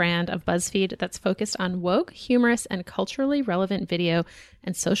Latinx brand of BuzzFeed that's focused on woke, humorous, and culturally relevant video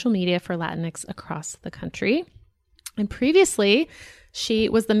and social media for Latinx across the country. And previously, she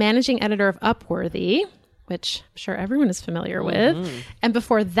was the managing editor of Upworthy, which I'm sure everyone is familiar with. And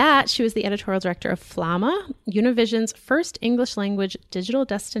before that, she was the editorial director of Flamma, Univision's first English language digital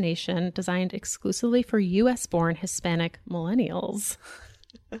destination designed exclusively for US-born Hispanic millennials.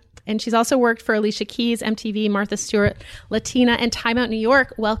 And she's also worked for Alicia Keys, MTV, Martha Stewart, Latina, and Time Out New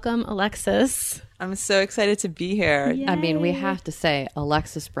York. Welcome, Alexis. I'm so excited to be here. I mean, we have to say,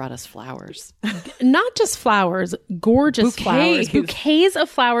 Alexis brought us flowers. Not just flowers, gorgeous flowers. Bouquets of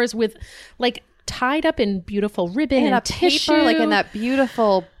flowers with like tied up in beautiful ribbon and tissue. Paper, like in that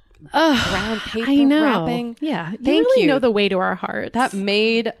beautiful brown paper I know. wrapping. Yeah. Thank really you. know the way to our hearts. That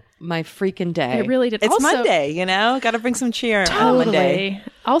made my freaking day. It really did. It's Also, Monday, you know? Got to bring some cheer on Monday. Totally.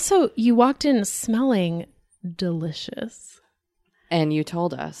 Also, you walked in smelling delicious. And you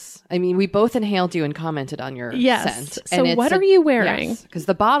told us. I mean, we both inhaled you and commented on your scent. So what are you wearing? Because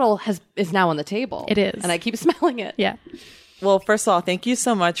the bottle is now on the table. It is. And I keep smelling it. Yeah. Well, first of all, thank you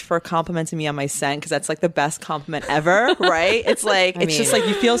so much for complimenting me on my scent because that's like the best compliment ever, right? It's like, just like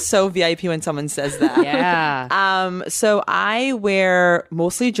you feel so VIP when someone says that. Yeah. So I wear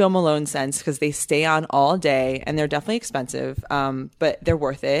mostly Jo Malone scents because they stay on all day and they're definitely expensive, but they're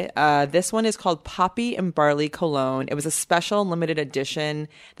worth it. This one is called Poppy and Barley Cologne. It was a special limited edition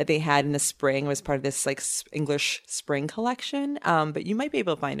that they had in the spring. It was part of this like English spring collection, but you might be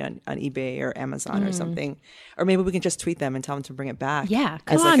able to find it on eBay or Amazon or something. Or maybe we can just tweet them and tell them to bring it back. Yeah.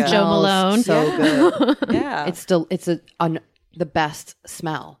 As Come on, like a- Jo Malone. So good. Yeah. It's the best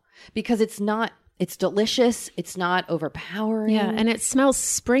smell because it's delicious. It's not overpowering. Yeah. And it smells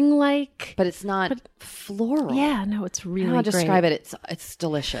spring-like. but it's not floral. Yeah. No, it's I really don't know how to great. describe it. It's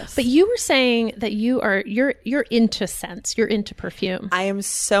delicious. But you were saying that you're into scents. You're into perfume. I am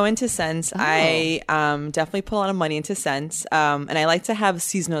so into scents. I definitely put a lot of money into scents. And I like to have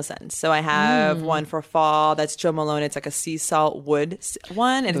seasonal scents. So I have one for fall. That's Jo Malone. It's like a sea salt wood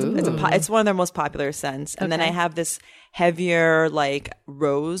one. And it's one of their most popular scents. And then I have this heavier like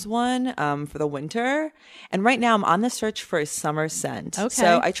rose one for the winter. And right now I'm on the search for a summer scent. Okay.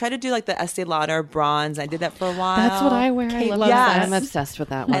 So I try to do like the Estee Lauder bronze. I did that for a while. that's what I wear. I love Yes. that. I'm obsessed with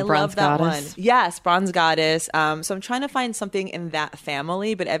that one. I Bronze love that Goddess. one. Yes, Bronze Goddess. So I'm trying to find something in that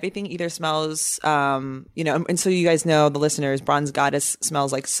family, but everything either smells, and so you guys know, the listeners, Bronze Goddess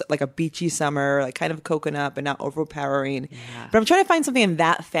smells like a beachy summer, like kind of coconut, but not overpowering. Yeah. But I'm trying to find something in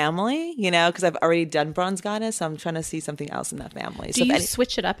that family, because I've already done Bronze Goddess, so I'm trying to see something else in that family. Do So you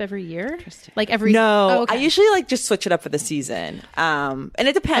switch it up every year? Like every No, Oh, okay. I usually like just switch it up for the season. And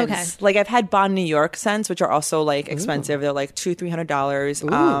it depends. Okay. Like I've had Bond New York scents, which are also like expensive. They're like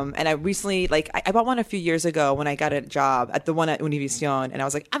 $200-$300. And I recently I bought one a few years ago when I got a job at the one at Univision, and I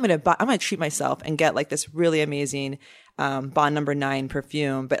was like, I'm gonna treat myself and get like this really amazing Bond number 9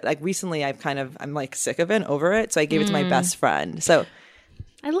 perfume. But like recently I'm like sick of it and over it. So I gave it to my best friend. So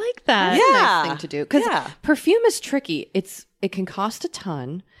I like that. That's a Yeah. nice thing to do because Yeah. perfume is tricky. It can cost a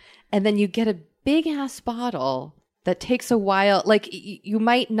ton, and then you get a big ass bottle that takes a while. Like you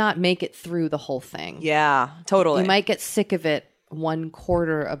might not make it through the whole thing. yeah, totally. You might get sick of it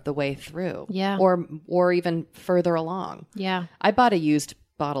 1/4 of the way through. Yeah. Or even further along. Yeah. I bought a used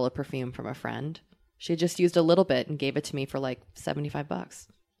bottle of perfume from a friend. She just used a little bit and gave it to me for like $75.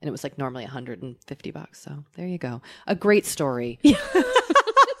 And it was like normally $150. So there you go. A great story.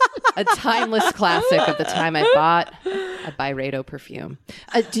 A timeless classic of the time I bought a Byredo perfume.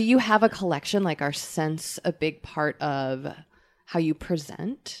 Do you have a collection? Like, are scents a big part of how you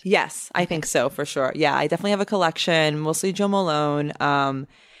present? Yes, I think so for sure. Yeah, I definitely have a collection, mostly Jo Malone.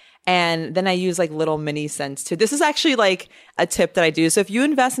 And then I use like little mini scents too. This is actually like a tip that I do. So if you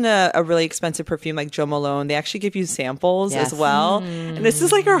invest in a really expensive perfume like Jo Malone, they actually give you samples Yes. as well. And this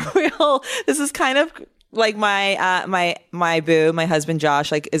is like this is kind of like my boo, my husband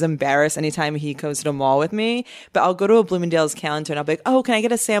Josh, like is embarrassed anytime he goes to the mall with me. But I'll go to a Bloomingdale's counter and I'll be like, oh, can I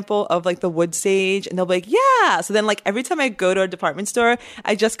get a sample of like the wood sage? And they'll be like, yeah. So then like every time I go to a department store,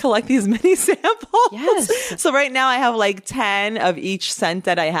 I just collect these mini samples. Yes. So right now I have like 10 of each scent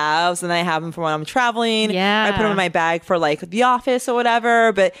that I have. So then I have them for when I'm traveling. Yeah. I put them in my bag for like the office or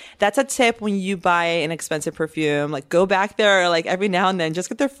whatever. But that's a tip when you buy an expensive perfume. Like go back there like every now and then, just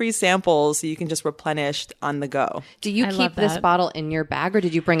get their free samples so you can just replenish on the go. Do you I keep love this that. bottle in your bag, or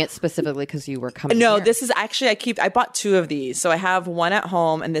did you bring it specifically because you were coming No, here? this is actually, I bought 2 of these. So I have one at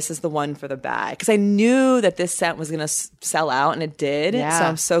home and this is the one for the bag. Because I knew that this scent was going to sell out and it did. Yeah. So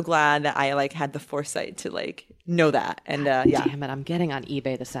I'm so glad that I like had the foresight to like know that. And yeah. Damn it, I'm getting on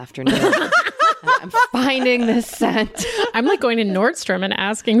eBay this afternoon. I'm finding this scent. I'm like going to Nordstrom and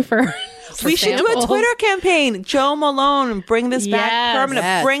asking for We should do a samples. Twitter campaign. Jo Malone, bring this back Yes. permanent.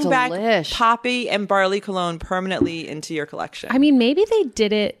 Yes, bring back delish. Poppy and Barley Cologne permanently into your collection. I mean, maybe they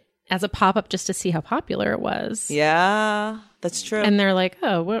did it as a pop-up just to see how popular it was. Yeah, that's true. And they're like,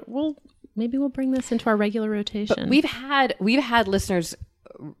 oh, maybe we'll bring this into our regular rotation. We've had listeners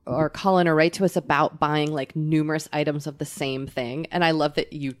or call in or write to us about buying like numerous items of the same thing. And I love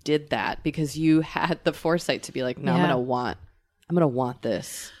that you did that because you had the foresight to be like, no, I'm going to want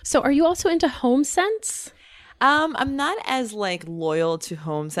this. So are you also into home scents? I'm not as like loyal to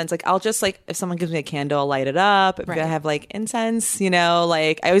home scents. Like I'll just like if someone gives me a candle, I'll light it up. If I have like incense,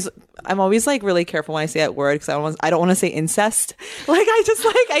 like I'm always like really careful when I say that word because I don't want to say incest. Like I just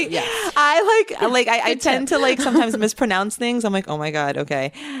like I tend to like sometimes mispronounce things. I'm like, oh my god,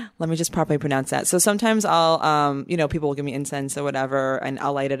 okay, let me just properly pronounce that. So sometimes I'll people will give me incense or whatever, and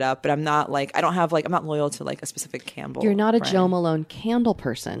I'll light it up. But I'm not like I'm not loyal to like a specific candle. You're not a brand. Jo Malone candle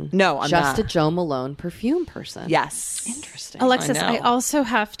person. No, I'm just not. a Jo Malone perfume person. Yes. Interesting. Alexis, I I know. also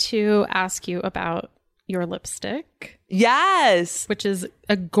have to ask you about your lipstick, Yes. which is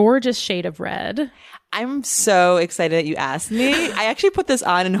a gorgeous shade of red. I'm so excited that you asked me. I actually put this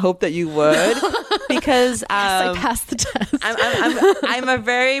on and hope that you would because I passed the test. I'm a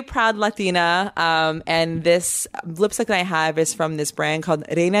very proud Latina, and this lipstick that I have is from this brand called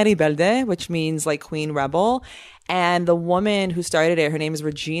Reina Rebelde, which means like Queen Rebel. And the woman who started it, her name is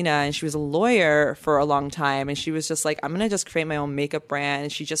Regina, and she was a lawyer for a long time. And she was just like, I'm going to just create my own makeup brand.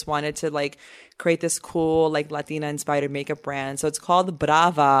 And she just wanted to like create this cool, like Latina inspired makeup brand. So it's called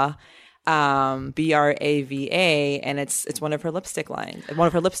Brava, Brava. And it's one of her lipstick lines, one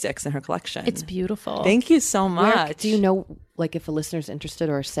of her lipsticks in her collection. It's beautiful. Thank you so much. Where, do you know, like, if a listener's interested,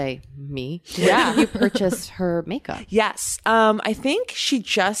 or say me, Yeah. you purchase her makeup? Yes. I think she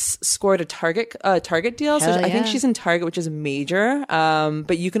just scored a Target deal. So Hell I think yeah. she's in Target, which is major.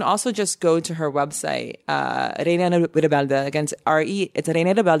 But you can also just go to her website, Reina Rebelde. Again, it's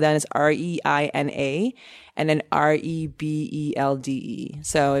Reina Rebelde, and it's Reina, and then Rebelde.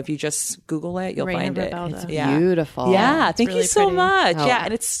 So if you just Google it, you'll Reina find Rebelde. it. Yeah. Beautiful. Yeah. Thank really you so pretty. much. Oh. Yeah.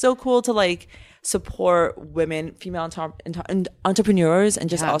 And it's so cool to like support women, female entrepreneurs,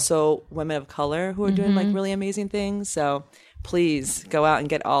 and just also women of color who are doing like really amazing things. So please go out and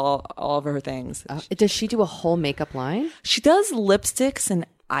get all of her things. Does she do a whole makeup line? She does lipsticks and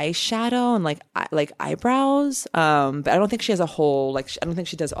eyeshadow and like eyebrows. But I don't think she has a whole I don't think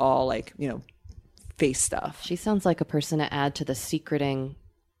she does all face stuff. She sounds like a person to add to the secreting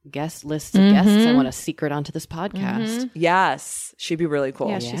guest list of guests I want to secret onto this podcast. Yes, she'd be really cool.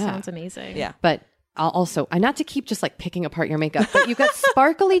 Yeah, she Yeah. sounds amazing. Yeah. But I'll also, not to keep just like picking apart your makeup, but you've got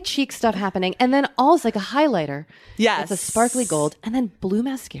sparkly cheek stuff happening, and then also like a highlighter. Yes. It's a sparkly gold, and then blue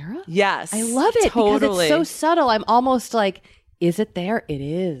mascara. Yes. I love it Totally. because it's so subtle. I'm almost like, is it there? It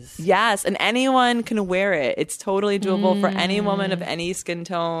is. Yes, and anyone can wear it. It's totally doable for any woman of any skin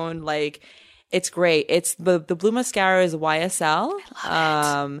tone. Like, it's great. It's the blue mascara is YSL.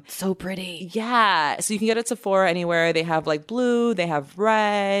 So pretty. Yeah, so you can get it at Sephora anywhere. They have like blue, they have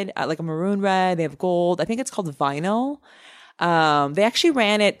red, like a maroon red. They have gold. I think it's called Vinyl. They actually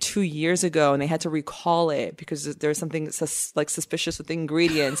ran it 2 years ago and they had to recall it because there was something suspicious with the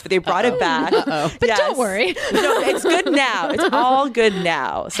ingredients, but they brought it back. But don't worry. No, it's good now. It's all good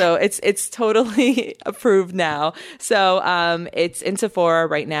now. So it's totally approved now. So it's in Sephora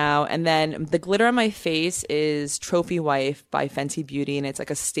right now. And then the glitter on my face is Trophy Wife by Fenty Beauty, and it's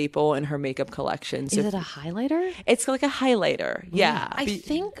like a staple in her makeup collection. So Is it a highlighter? it's like a highlighter. Yeah. I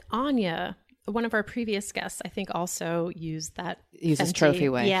think Anya, one of our previous guests, I think also used that. Uses Fenty. Trophy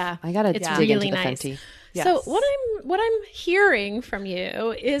Wife. Yeah, I gotta it's dig really into the nice. Fenty. So what I'm hearing from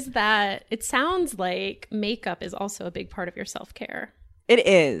you is that it sounds like makeup is also a big part of your self-care. It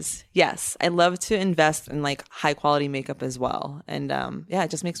is. Yes. I love to invest in like high quality makeup as well. And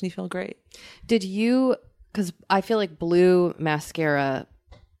it just makes me feel great. Did you, because I feel like blue mascara,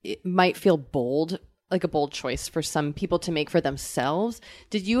 it might feel bold, like a bold choice for some people to make for themselves.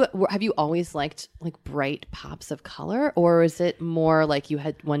 Have you always liked like bright pops of color, or is it more like you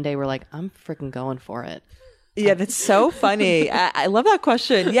had one day were like, I'm freaking going for it? Yeah, that's so funny. I love that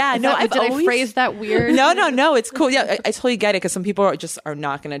question. Yeah, Did I phrase that weird? No, it's cool. Yeah, I totally get it because some people are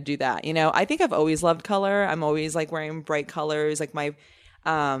not going to do that. I think I've always loved color. I'm always like wearing bright colors. Like my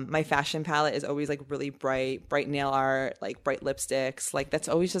fashion palette is always like really bright nail art, like bright lipsticks. Like that's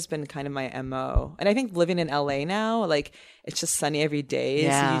always just been kind of my MO. And I think living in LA now, like it's just sunny every day.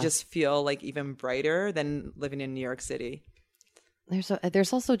 Yeah. So you just feel like even brighter than living in New York City.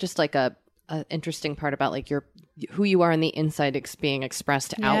 There's also just like a interesting part about like who you are on the inside being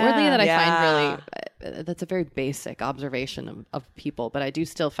expressed outwardly that I find really that's a very basic observation of people, but I do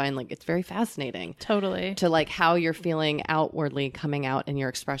still find like it's very fascinating Totally. to like how you're feeling outwardly coming out in your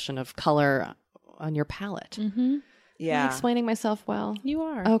expression of color on your palette. Yeah. Am I explaining myself well? You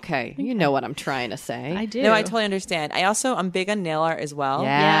are. Okay. You know what I'm trying to say. I do. No, I totally understand. I'm big on nail art as well.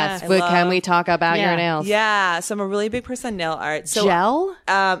 Yes. Yeah. But can we talk about Yeah. your nails? Yeah. So I'm a really big person on nail art. So Gel?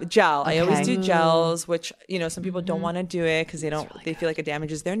 Gel. I always Okay. do gels, which, some people don't want to do it because they feel like it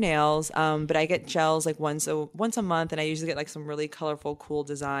damages their nails. But I get gels like once a month, and I usually get like some really colorful, cool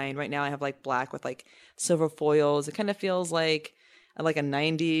design. Right now I have like black with like silver foils. It kind of feels like a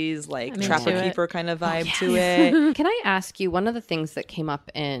 90s like I'm Trapper into it. Keeper kind of vibe to it. Can I ask you, one of the things that came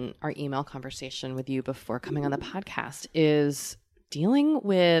up in our email conversation with you before coming on the podcast is dealing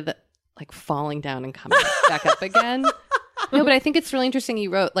with like falling down and coming back up again. No, but I think it's really interesting.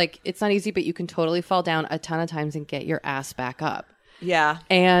 You wrote like, it's not easy, but you can totally fall down a ton of times and get your ass back up. Yeah.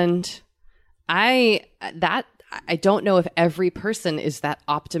 And I don't know if every person is that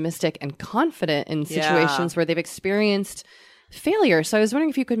optimistic and confident in situations where they've experienced failure. So I was wondering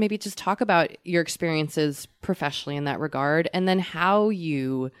if you could maybe just talk about your experiences professionally in that regard, and then how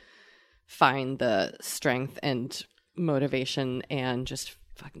you find the strength and motivation and just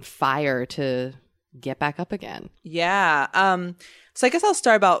fucking fire to get back up again. Yeah. So I guess I'll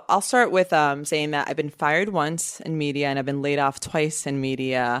start with saying that I've been fired once in media and I've been laid off twice in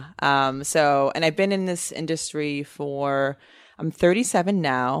media. And I've been in this industry I'm 37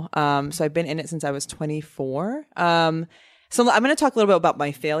 now. So I've been in it since I was 24. So I'm going to talk a little bit about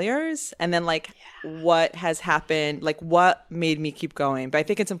my failures and then like what has happened, like what made me keep going. But I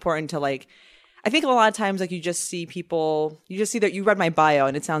think it's important to I think a lot of times like you just see that you read my bio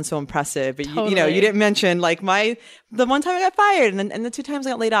and it sounds so impressive, but you didn't mention like the one time I got fired and the 2 times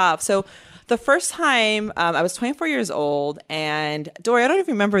I got laid off. So the first time I was 24 years old, and Dory, I don't know if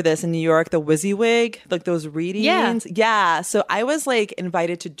you remember this in New York, the WYSIWYG, like those readings. Yeah. So I was like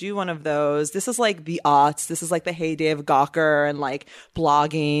invited to do one of those. This is like the aughts. This is like the heyday of Gawker and like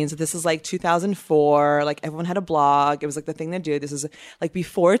blogging. So this is like 2004. Like everyone had a blog. It was like the thing to do. This is like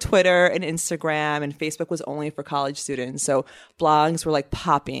before Twitter and Instagram, and Facebook was only for college students. So blogs were like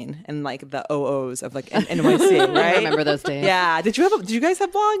popping and like the OOs of like NYC, right? I remember those days. Yeah. Did you guys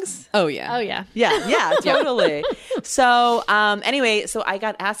have blogs? Oh, yeah. Oh, yeah. Yeah, totally. So anyway, so I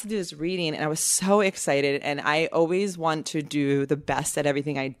got asked to do this reading and I was so excited, and I always want to do the best at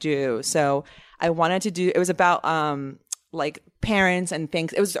everything I do. So I wanted to do, it was about like parents and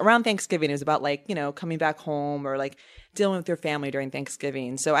things. It was around Thanksgiving. It was about like, coming back home or like dealing with your family during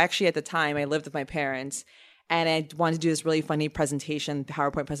Thanksgiving. So actually at the time I lived with my parents, and I wanted to do this really funny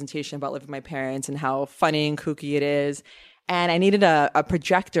PowerPoint presentation about living with my parents and how funny and kooky it is. And I needed a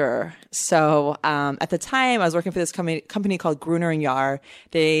projector. So at the time, I was working for this company called Gruner & Jahr.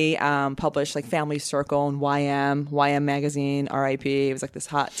 They published like Family Circle and YM Magazine, RIP. It was like this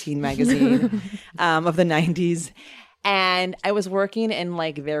hot teen magazine of the 90s. And I was working in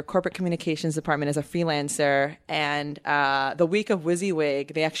like their corporate communications department as a freelancer. And the week of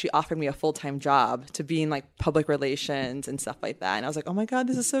WYSIWYG, they actually offered me a full-time job to be in like public relations and stuff like that. And I was like, oh my God,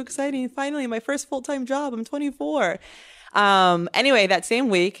 this is so exciting. Finally, my first full-time job. I'm 24. Anyway, that same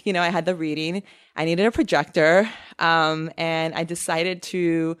week, I had the reading. I needed a projector. And I decided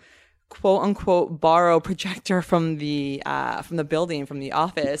to quote unquote borrow a projector from the building, from the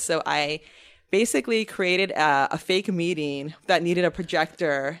office. So I basically created a fake meeting that needed a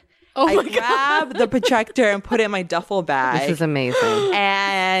projector. I grabbed the projector and put it in my duffel bag. This is amazing.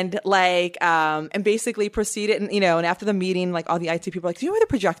 And and basically proceeded, and after the meeting, like all the IT people were like, do you know where the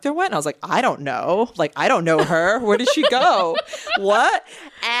projector went? And I was like, I don't know. Like, I don't know her. Where did she go? What?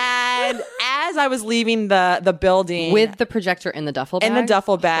 And as I was leaving the building. With the projector in the duffel bag? In the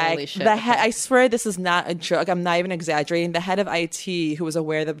duffel bag. Holy shit. I swear this is not a joke. I'm not even exaggerating. The head of IT, who was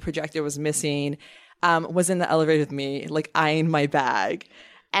aware that the projector was missing, was in the elevator with me, like eyeing my bag.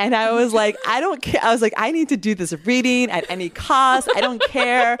 And I was like, I don't care. I was like, I need to do this reading at any cost. I don't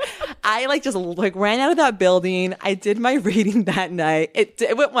care. I just ran out of that building. I did my reading that night.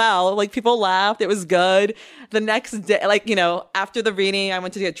 It went well. Like people laughed. It was good. The next day, after the reading, I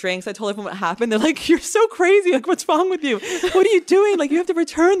went to get drinks. I told everyone what happened. They're like, you're so crazy. Like, what's wrong with you? What are you doing? Like, you have to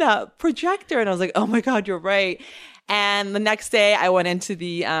return that projector. And I was like, oh my God, you're right. And the next day I went into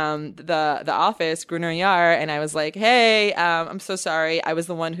the office, Gruner & Jahr, and I was like, hey, I'm so sorry. I was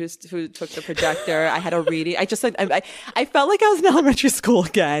the one who took the projector. I had a reading. I just I felt like I was in elementary school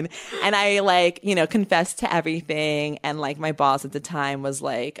again. And I confessed to everything. And my boss at the time was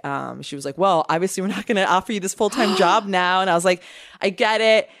like, she was like, well, obviously we're not going to offer you this full-time job now. And I was like, I get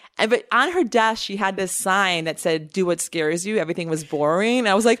it. But on her desk, she had this sign that said, do what scares you. Everything was boring. And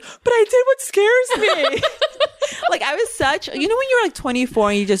I was like, but I did what scares me. Like I was such, when you're like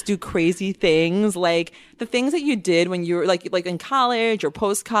 24 and you just do crazy things, like the things that you did when you were like in college or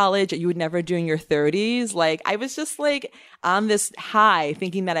post college that you would never do in your 30s. Like I was just like on this high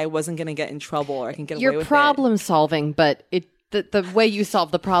thinking that I wasn't going to get in trouble or I can get away with it. You're problem solving, but the way you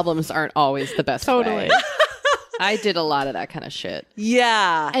solve the problems aren't always the best way. I did a lot of that kind of shit.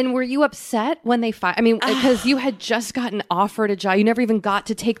 Yeah. And were you upset when they fired? I mean, because you had just gotten offered a job. You never even got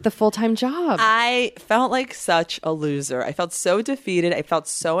to take the full-time job. I felt like such a loser. I felt so defeated. I felt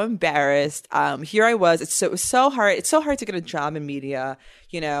so embarrassed. Here I was. It was so hard. It's so hard to get a job in media,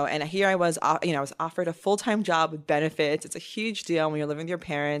 and here I was, I was offered a full-time job with benefits. It's a huge deal when you're living with your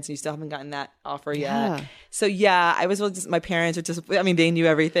parents and you still haven't gotten that offer yet. So yeah, I was really just, my parents are just, they knew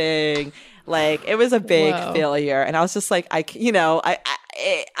everything. Like it was a big failure. And I was just like,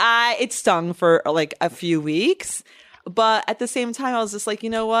 it stung for like a few weeks. But at the same time, I was just like, you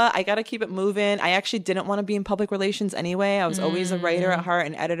know what? I got to keep it moving. I actually didn't want to be in public relations anyway. I was always a writer at heart,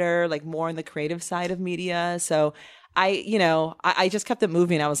 an editor, like more on the creative side of media. So I just kept it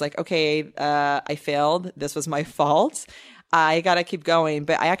moving. I was like, okay, I failed. This was my fault. I got to keep going.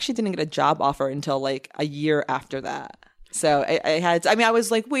 But I actually didn't get a job offer until like a year after that. So I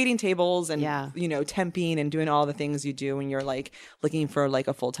was like waiting tables and, temping and doing all the things you do when you're like looking for like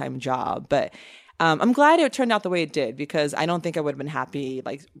a full-time job. But I'm glad it turned out the way it did because I don't think I would have been happy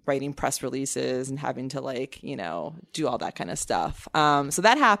like writing press releases and having to like, do all that kind of stuff. So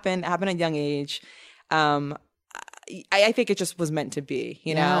that happened at a young age. I think it just was meant to be,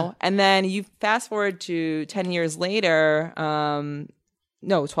 know? And then you fast forward to 10 years later,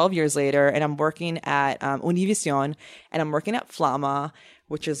 12 years later, and I'm working at Univision, and I'm working at Flama,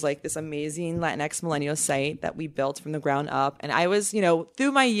 which is like this amazing Latinx millennial site that we built from the ground up. And I was,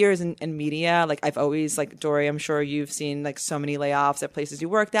 through my years in media, like I've always, like Dory, I'm sure you've seen like so many layoffs at places you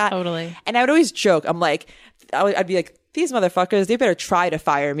worked at. Totally. And I would always joke, I'd be like, these motherfuckers, they better try to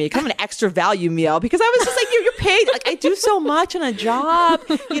fire me. I'm an extra value meal because I was just like, you're paid. Like I do so much on a job.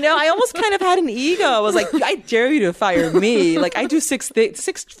 I almost kind of had an ego. I was like, I dare you to fire me. Like I do six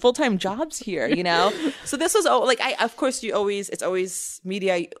full-time jobs here, So this was like, it's always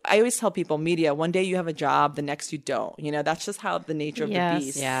media. I always tell people media, one day you have a job, the next you don't, that's just how the nature of the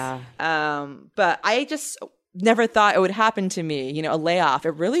beast. Yeah. But I just never thought it would happen to me, a layoff.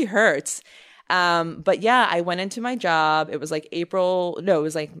 It really hurts. But yeah, I went into my job. It was like April,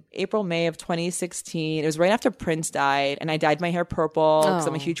 May of 2016. It was right after Prince died, and I dyed my hair purple because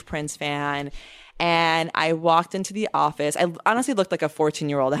I'm a huge Prince fan. And I walked into the office. I honestly looked like a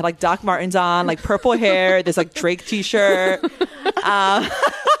 14-year-old. I had like Doc Martens on, like purple hair, this like Drake t-shirt.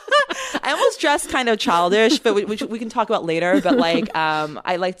 I almost dressed kind of childish, but we can talk about later. But like,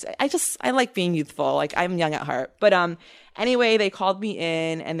 I like being youthful. Like I'm young at heart. But anyway, they called me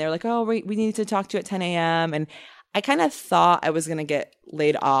in and they're like, oh, we need to talk to you at 10 a.m. And I kind of thought I was going to get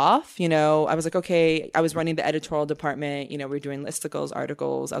laid off. I was like, okay, I was running the editorial department. We were doing listicles,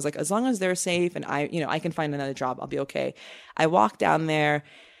 articles. I was like, as long as they're safe and I can find another job, I'll be okay. I walked down there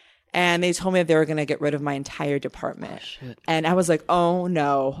and they told me that they were going to get rid of my entire department. And I was like, oh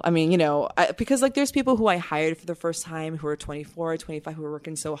no. I mean, because like there's people who I hired for the first time who are 24, 25, who are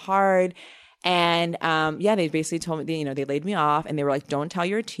working so hard. And they basically told me, they laid me off and they were like, don't tell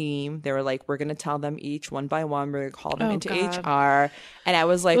your team. They were like, we're going to tell them each one by one. We're going to call them into HR. And I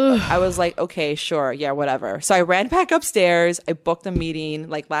was like, okay, sure. Yeah, whatever. So I ran back upstairs. I booked a meeting,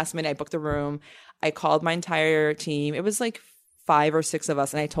 like last minute, I booked a room. I called my entire team. It was like 5 or 6 of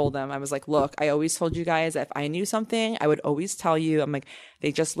us. And I told them, I was like, look, I always told you guys that if I knew something, I would always tell you. I'm like,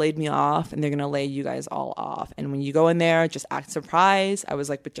 they just laid me off and they're going to lay you guys all off. And when you go in there, just act surprised. I was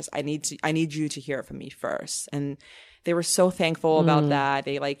like, but just, I need you to hear it from me first. And they were so thankful about that.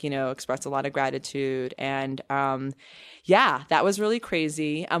 They expressed a lot of gratitude. And that was really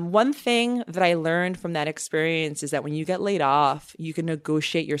crazy. One thing that I learned from that experience is that when you get laid off, you can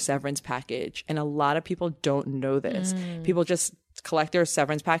negotiate your severance package. And a lot of people don't know this. People just collect their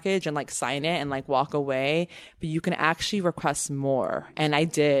severance package and like sign it and like walk away, but you can actually request more. And I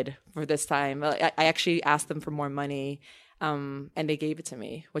did for this time. I actually asked them for more money. And they gave it to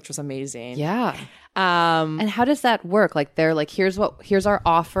me, which was amazing. Yeah. And how does that work? Like they're like, here's our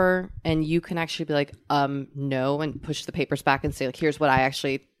offer, and you can actually be like, no, and push the papers back and say like, here's what I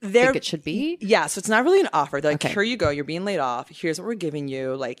actually think it should be. Yeah. So it's not really an offer. They're like, here you go. You're being laid off. Here's what we're giving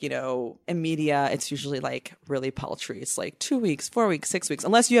you. Like, in media, it's usually like really paltry. It's like 2 weeks, 4 weeks, 6 weeks,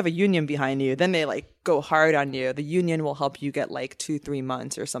 unless you have a union behind you, then they like go hard on you. The union will help you get like 2-3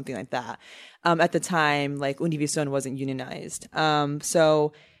 months or something like that. At the time, like Univision wasn't unionized.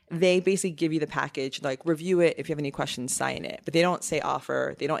 So they basically give you the package, like review it. If you have any questions, sign it. But they don't say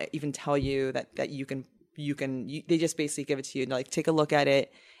offer. They don't even tell you that you they just basically give it to you and like take a look at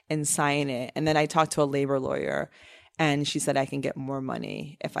it and sign it. And then I talked to a labor lawyer and she said I can get more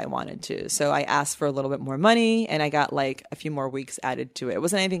money if I wanted to. So I asked for a little bit more money and I got like a few more weeks added to it. It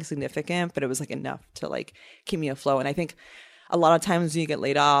wasn't anything significant, but it was like enough to like keep me afloat. And I think a lot of times when you get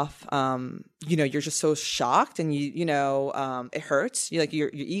laid off, you're just so shocked and it hurts. Your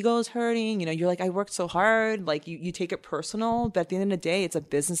ego is hurting. You're like, I worked so hard. Like you take it personal, but at the end of the day, it's a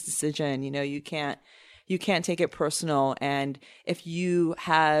business decision. You can't take it personal. And if you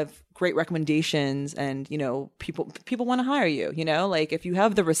have great recommendations and, people want to hire you, like if you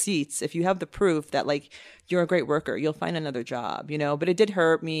have the receipts, if you have the proof that like you're a great worker, you'll find another job, but it did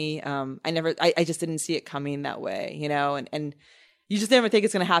hurt me. I just didn't see it coming that way, and you just never think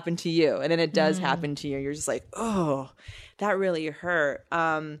it's going to happen to you. And then it does happen to you. You're just like, oh, that really hurt.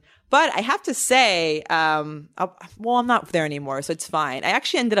 But I have to say, I'm not there anymore, so it's fine. I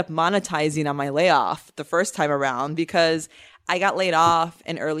actually ended up monetizing on my layoff the first time around because I got laid off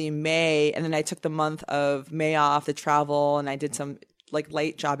in early May, and then I took the month of May off to travel, and I did some like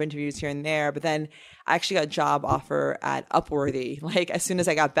light job interviews here and there. But then I actually got a job offer at Upworthy, like as soon as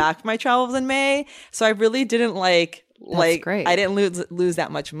I got back from my travels in May. So I really didn't That's great. I didn't lose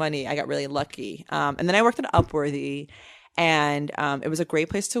that much money. I got really lucky. And then I worked at Upworthy. And it was a great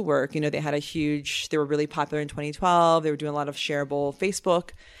place to work. They were really popular in 2012. They were doing a lot of shareable Facebook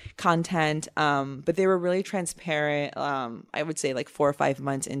content, but they were really transparent. I would say like 4 or 5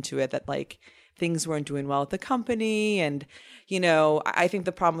 months into it that like things weren't doing well with the company. And, I think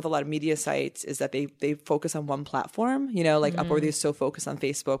the problem with a lot of media sites is that they focus on one platform, like Upworthy is so focused on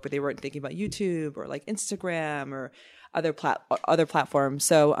Facebook, but they weren't thinking about YouTube or like Instagram or other platforms.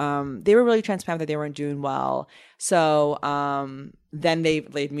 So they were really transparent that they weren't doing well. So then they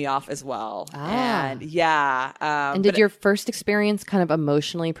laid me off as well. And yeah. And did your first experience kind of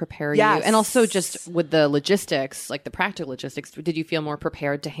emotionally prepare Yes. you? And also just with the logistics, like the practical logistics, did you feel more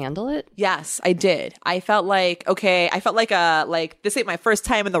prepared to handle it? Yes, I did. I felt like, this ain't my first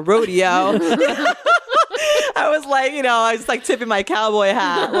time in the rodeo. I was like, I was like tipping my cowboy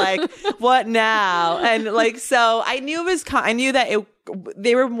hat, like, what now? And like, so I knew that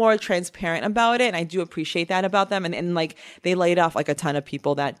they were more transparent about it. And I do appreciate that about them. And like, they laid off like a ton of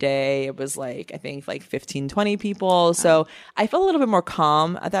people that day. It was like, I think like 15, 20 people. So I felt a little bit more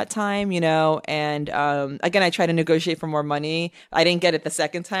calm at that time, and again, I tried to negotiate for more money. I didn't get it the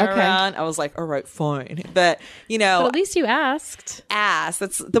second time around. I was like, all right, fine. But, But at least you asked.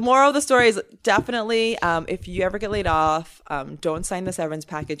 That's the moral of the story is definitely, if you ever get laid off, don't sign the severance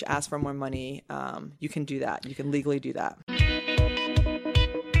package, ask for more money. You can do that. You can legally do that.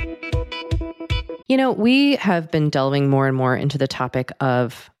 We have been delving more and more into the topic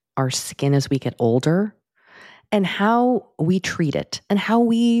of our skin as we get older and how we treat it and how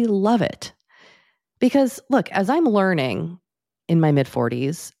we love it. Because look, as I'm learning in my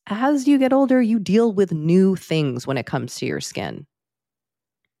mid-40s, as you get older, you deal with new things when it comes to your skin.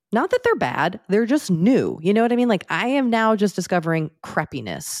 Not that they're bad, they're just new. You know what I mean? Like I am now just discovering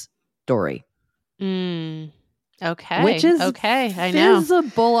crepiness, Dory. Okay. Which is I know.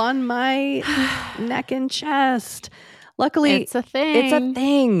 visible on my neck and chest. Luckily, It's a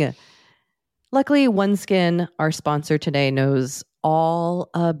thing. Luckily, OneSkin, our sponsor today, knows all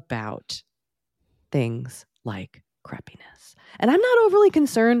about things like crepiness. And I'm not overly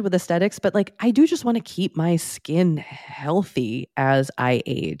concerned with aesthetics, but like I do just want to keep my skin healthy as I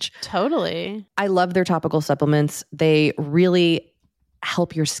age. Totally. I love their topical supplements. They really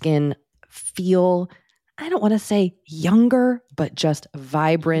help your skin feel, I don't want to say younger, but just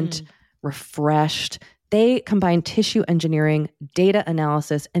vibrant, refreshed. They combine tissue engineering, data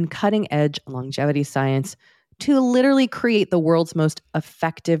analysis, and cutting-edge longevity science to literally create the world's most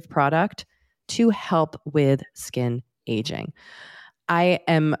effective product to help with skin aging. I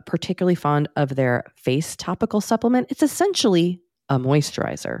am particularly fond of their face topical supplement. It's essentially a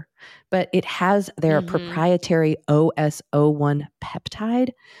moisturizer, but it has their proprietary OS01 peptide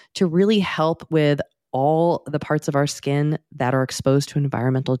to really help with all the parts of our skin that are exposed to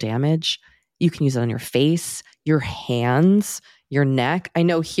environmental damage. You can use it on your face, your hands, your neck. I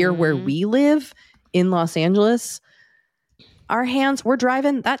know here where we live in Los Angeles, our hands, we're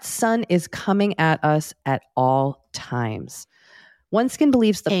driving, that sun is coming at us at all times. OneSkin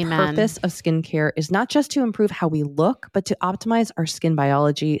believes the purpose of skincare is not just to improve how we look, but to optimize our skin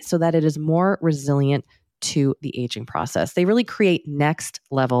biology so that it is more resilient to the aging process. They really create next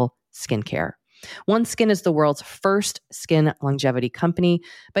level skincare. OneSkin is the world's first skin longevity company.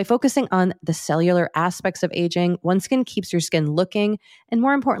 By focusing on the cellular aspects of aging, OneSkin keeps your skin looking and,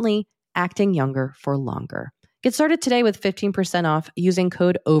 more importantly, acting younger for longer. Get started today with 15% off using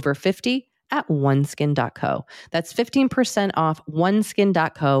code OVER50 at oneskin.co. That's 15% off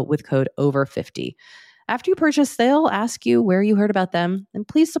oneskin.co with code OVER50. After you purchase, they'll ask you where you heard about them, and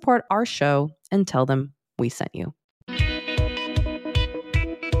please support our show and tell them we sent you.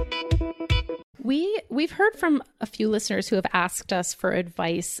 We've heard from a few listeners who have asked us for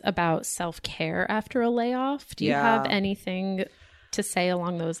advice about self-care after a layoff. Do you have anything to say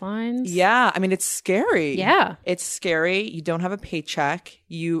along those lines? Yeah. I mean, it's scary. Yeah. It's scary. You don't have a paycheck.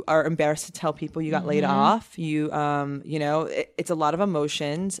 You are embarrassed to tell people you got laid off. It's a lot of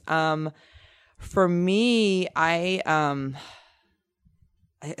emotions. For me, I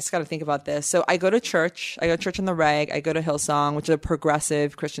just got to think about this. So I go to church. I go to church on the reg. I go to Hillsong, which is a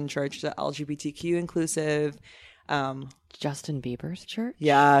progressive Christian church, the LGBTQ inclusive. Justin Bieber's church?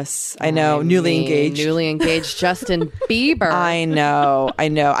 Yes, I know. Newly engaged Justin Bieber. I know. I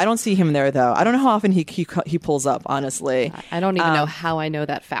don't see him there though. I don't know how often he pulls up. Honestly, I don't even know how I know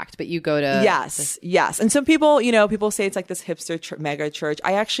that fact. But you go to yes. And some people, people say it's like this hipster mega church.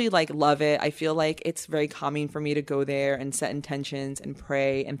 I actually love it. I feel like it's very calming for me to go there and set intentions and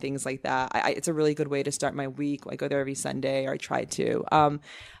pray and things like that. It's a really good way to start my week. I go there every Sunday, or I try to.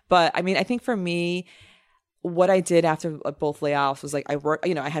 But I mean, I think for me, what I did after both layoffs was I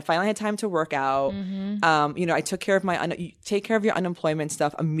had finally had time to work out. I took care of take care of your unemployment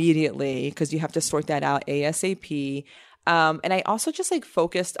stuff immediately, because you have to sort that out ASAP. And I also just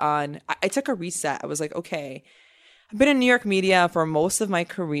focused on, I took a reset. I was like, okay, I've been in New York media for most of my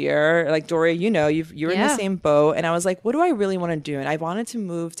career. Like Dory, you're in the same boat. And I was like, what do I really want to do? And I wanted to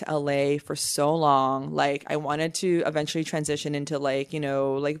move to LA for so long. I wanted to eventually transition into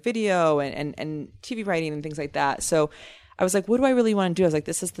video and TV writing and things like that. So I was like, what do I really want to do? I was like,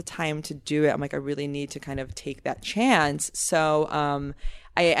 this is the time to do it. I'm like, I really need to kind of take that chance. So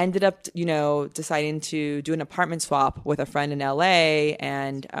I ended up, deciding to do an apartment swap with a friend in LA,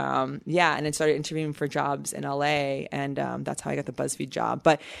 and and then started interviewing for jobs in LA, and that's how I got the BuzzFeed job.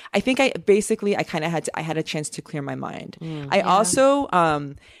 But I think I kind of had a chance to clear my mind. Also,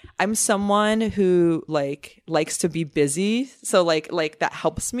 I'm someone who likes to be busy, so that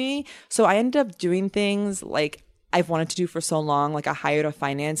helps me. So I ended up doing things I've wanted to do for so long. I hired a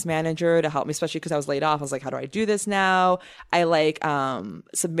finance manager to help me, especially because I was laid off. I was like, how do I do this now? I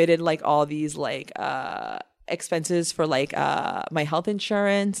submitted all these expenses for my health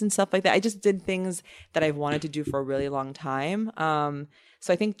insurance and stuff like that. I just did things that I've wanted to do for a really long time.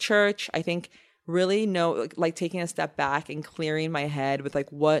 So I think church, really taking a step back and clearing my head with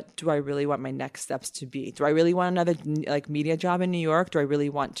what do I really want my next steps to be? Do I really want another media job in New York? Do I really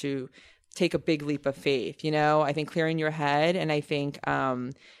want to take a big leap of faith? I think clearing your head, and I think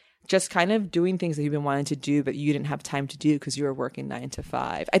just kind of doing things that you've been wanting to do but you didn't have time to do because you were working 9 to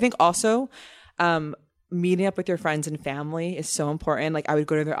 5. I think also meeting up with your friends and family is so important. I would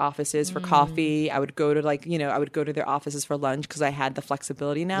go to their offices for coffee. I would go to I would go to their offices for lunch because I had the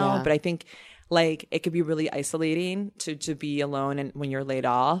flexibility now. Yeah. But I think it could be really isolating to be alone and when you're laid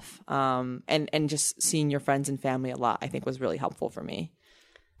off. And just seeing your friends and family a lot, I think was really helpful for me.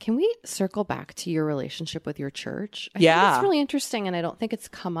 Can we circle back to your relationship with your church? I think it's really interesting, and I don't think it's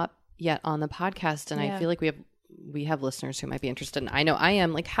come up yet on the podcast. And I feel like we have listeners who might be interested. And I know I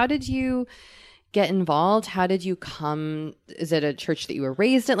am. How did you get involved? How did you come? Is it a church that you were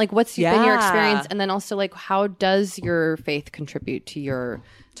raised in? What's been your experience? And then also, how does your faith contribute to your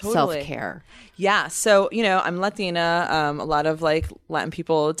self-care? Yeah. So, I'm Latina. A lot of Latin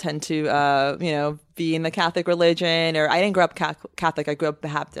people tend to, be in the Catholic religion, or I didn't grow up Catholic. I grew up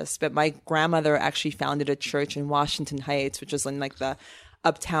Baptist, but my grandmother actually founded a church in Washington Heights, which is in the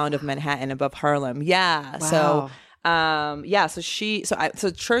uptown of Manhattan above Harlem. Yeah. Wow.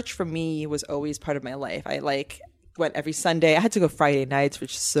 So church for me was always part of my life. I went every Sunday. I had to go Friday nights,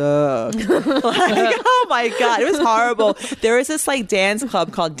 which sucked. Oh my God, it was horrible. There was this dance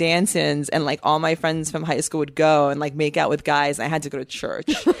club called Dansins, and all my friends from high school would go and make out with guys, and I had to go to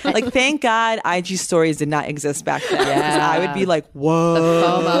church. Thank God IG stories did not exist back then. Yeah. I would be whoa. The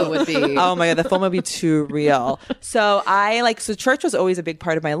FOMO would be. Oh my God, the FOMO would be too real. So so church was always a big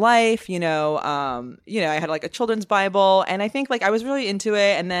part of my life. I had a children's Bible, and I think I was really into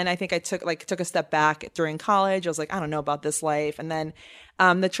it. And then I think I took a step back during college. I was I don't know about this life. And then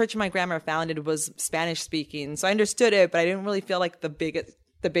the church my grandma founded was Spanish speaking. So I understood it, but I didn't really feel the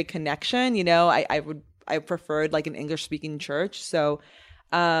big connection. I preferred an English speaking church. So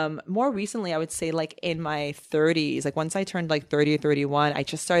more recently, I would say in my 30s, once I turned 30 or 31, I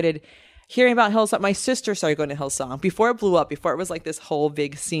just started hearing about Hillsong. My sister started going to Hillsong before it blew up, before it was this whole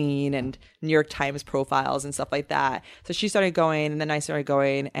big scene and New York Times profiles and stuff like that. So she started going, and then I started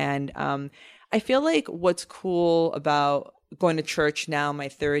going. And I feel what's cool about going to church now in my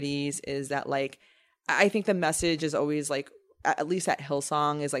 30s is that like I think the message is always like, at least at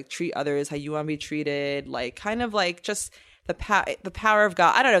Hillsong, is like treat others how you want to be treated, like kind of like just the power of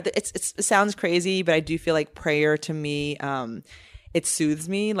God. I don't know. It sounds crazy, but I do feel like prayer to me, it soothes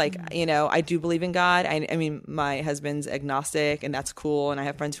me. Like, you know, I do believe in God. I mean, my husband's agnostic, and that's cool. And I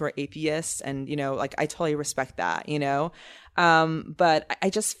have friends who are atheists, and, you know, like I totally respect that, you know. But I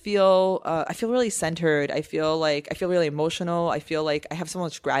just feel, I feel really centered. I feel really emotional. I feel like I have so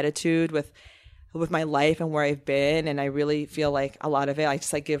much gratitude with my life and where I've been. And I really feel like a lot of it, I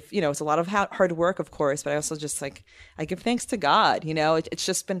just like give, you know, it's a lot of hard work, of course, but I also just like, I give thanks to God, you know, it's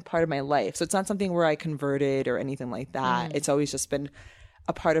just been part of my life. So it's not something where I converted or anything like that. It's always just been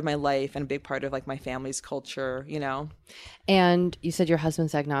a part of my life and a big part of like my family's culture, you know. And you said your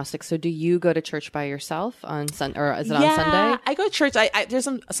husband's agnostic. So do you go to church by yourself on Sunday, or is it on Sunday? I go to church. There's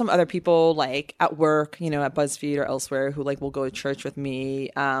some other people like at work, you know, at BuzzFeed or elsewhere who like will go to church with me.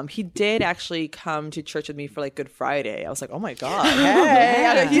 He did actually come to church with me for like Good Friday. I was like, oh my God.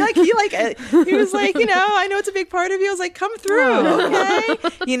 Hey. He was like, you know, I know it's a big part of you. I was like, come through. Okay.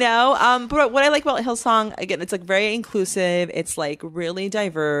 You know, but what I like about Hillsong, again, it's like very inclusive. It's like really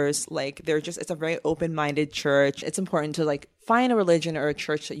diverse. Like it's a very open-minded church. It's important to like find a religion or a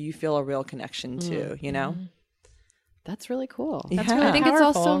church that you feel a real connection to, you know? That's really cool. That's really I think powerful.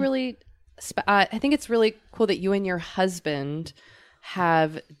 it's also really, I think it's really cool that you and your husband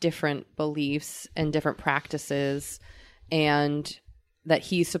have different beliefs and different practices, and that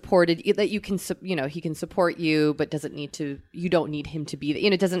he supported, that you can, you know, he can support you, but you don't need him to be, you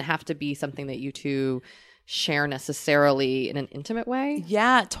know, it doesn't have to be something that you two share necessarily in an intimate way.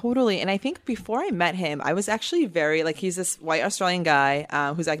 Yeah, totally. And I think before I met him, I was actually very like, he's this white Australian guy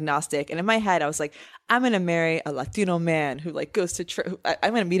who's agnostic. And in my head, I was like, I'm going to marry a Latino man who like goes to church.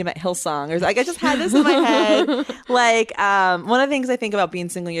 I'm going to meet him at Hillsong. Or like, I just had this in my head. Like, one of the things I think about being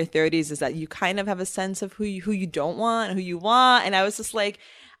single in your 30s is that you kind of have a sense of who you don't want, who you want. And I was just like,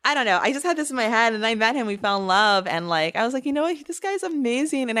 I don't know. I just had this in my head, and I met him. We fell in love, and like I was like, you know what? This guy's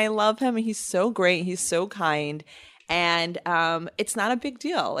amazing, and I love him, and he's so great. He's so kind, and it's not a big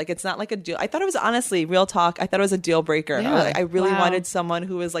deal. Like it's not like a deal. I thought it was, honestly, real talk, I thought it was a deal breaker. Yeah. I really wanted someone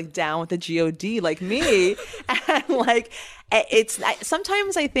who was like down with the God like me, and like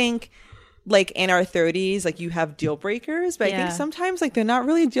sometimes I think, like in our 30s, like you have deal breakers, but I think sometimes like they're not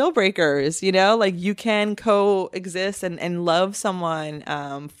really deal breakers, you know, like you can coexist and love someone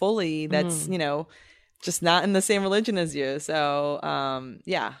fully that's, you know, just not in the same religion as you. So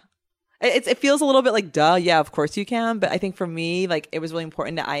yeah, it feels a little bit like, duh, yeah, of course you can. But I think for me, like it was really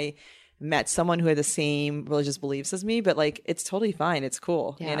important that I met someone who had the same religious beliefs as me, but like it's totally fine, it's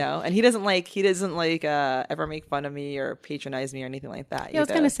cool, you know. And he doesn't ever make fun of me or patronize me or anything like that. Yeah, I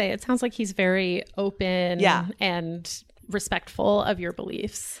was gonna say, it sounds like he's very open and respectful of your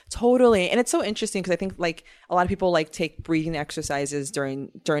beliefs. Totally. And it's so interesting because I think like a lot of people like take breathing exercises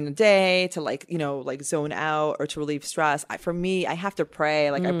during the day to like, you know, like zone out or to relieve stress. For me, I have to pray.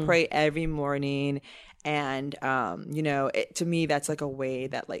 Like I pray every morning. And, you know, to me, that's like a way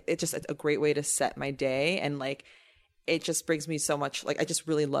that like, it's just a great way to set my day. And like, it just brings me so much, like, I just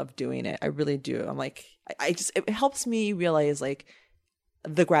really love doing it. I really do. I'm like, it helps me realize like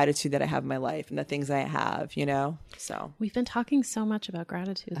the gratitude that I have in my life and the things I have, you know? So we've been talking so much about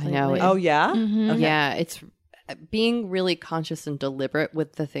gratitude lately. I know. Oh yeah? Mm-hmm. Okay. Yeah. It's being really conscious and deliberate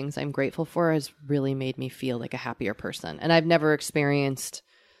with the things I'm grateful for has really made me feel like a happier person. And I've never experienced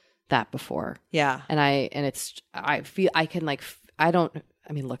that before. Yeah. And I feel I can like,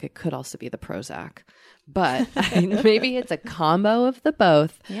 look, it could also be the Prozac, but maybe it's a combo of the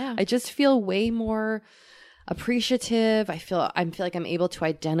both. Yeah. I just feel way more appreciative. I feel like I'm able to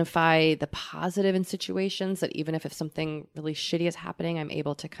identify the positive in situations, that even if something really shitty is happening, I'm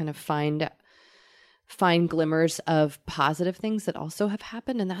able to kind of find glimmers of positive things that also have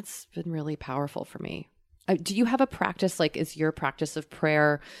happened. And that's been really powerful for me. Do you have a practice? Like, is your practice of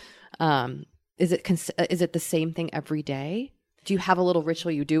prayer, is it the same thing every day? Do you have a little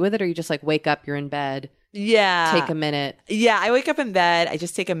ritual you do with it, or you just like wake up, you're in bed, take a minute? Yeah, I wake up in bed, I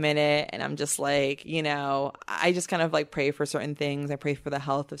just take a minute, and I'm just like, you know, I just kind of like pray for certain things. I pray for the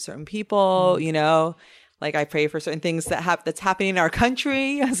health of certain people, you know, like I pray for certain things that's happening in our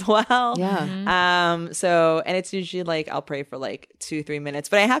country as well. Yeah. So, and it's usually like I'll pray for like 2-3 minutes,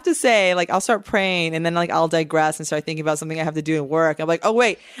 but I have to say, like I'll start praying and then like I'll digress and start thinking about something I have to do at work. I'm like, oh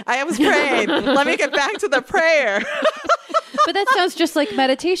wait, I was praying. Let me get back to the prayer. But that sounds just like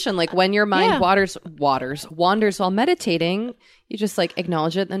meditation. Like when your mind wanders while meditating, you just like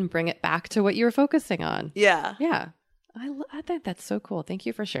acknowledge it and then bring it back to what you were focusing on. Yeah. Yeah. I think that's so cool. Thank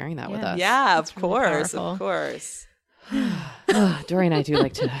you for sharing that with us. Yeah, of really course. powerful. Of course. Dory and I do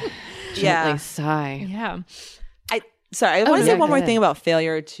like to gently sigh. Yeah. I want to say one more ahead. thing about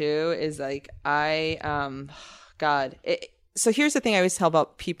failure too. Is like so here's the thing I always tell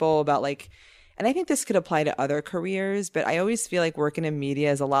about people about like, and I think this could apply to other careers, but I always feel like working in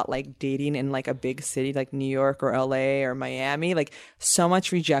media is a lot like dating in like a big city like New York or LA or Miami. Like so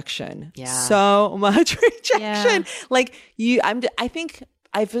much rejection. Yeah. So much rejection. Yeah. Like I think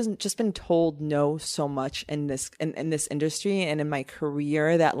I've just been told no so much in this industry and in my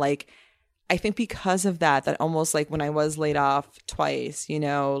career that like I think because of that almost like when I was laid off twice, you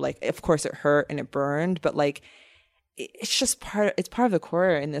know, like of course it hurt and it burned, but like it's just part of the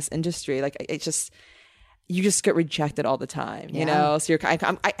core in this industry. Like you just get rejected all the time, you know? So I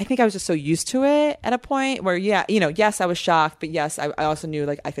think I was just so used to it at a point where, yeah, you know, yes, I was shocked, but yes, I also knew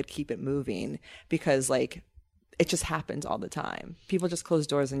like I could keep it moving because like it just happens all the time. People just close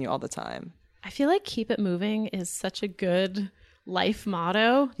doors on you all the time. I feel like keep it moving is such a good life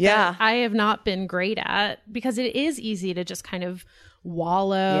motto Yeah. that I have not been great at because it is easy to just kind of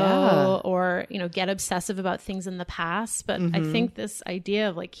wallow or, you know, get obsessive about things in the past. But I think this idea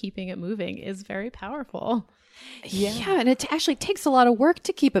of like keeping it moving is very powerful. Yeah, and it actually takes a lot of work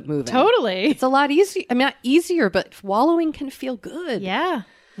to keep it moving. Totally. It's a lot easier. I mean, not easier, but wallowing can feel good. Yeah.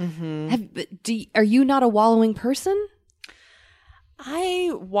 Are you not a wallowing person?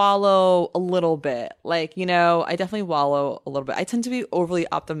 I wallow a little bit. Like, you know, I definitely wallow a little bit. I tend to be overly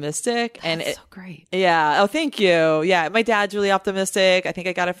optimistic. And That's so great. yeah. Oh, thank you. Yeah. My dad's really optimistic. I think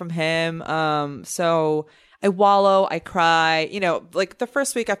I got it from him. So I wallow, I cry, you know, like the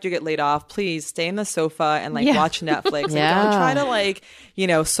first week after you get laid off, please stay in the sofa and like watch Netflix. Like, don't try to like, you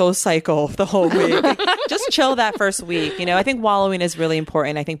know, cycle the whole week. Like, just chill that first week. You know, I think wallowing is really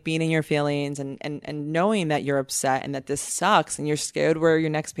important. I think being in your feelings and knowing that you're upset and that this sucks and you're scared where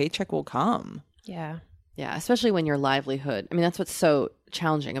your next paycheck will come. Yeah. Yeah, especially when your livelihood. I mean, that's what's so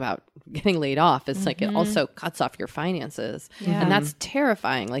challenging about getting laid off. Is like it also cuts off your finances, and that's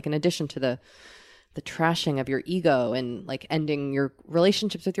terrifying. Like in addition to the trashing of your ego and like ending your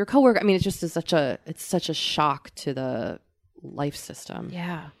relationships with your coworker. I mean, it just is such a shock to the life system.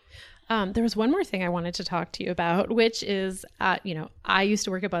 Yeah. There was one more thing I wanted to talk to you about, which is, you know, I used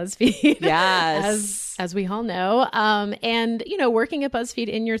to work at BuzzFeed. Yes. as we all know. And, you know, working at BuzzFeed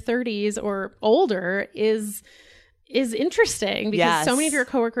in your 30s or older is interesting because so many of your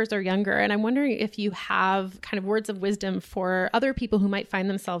coworkers are younger. And I'm wondering if you have kind of words of wisdom for other people who might find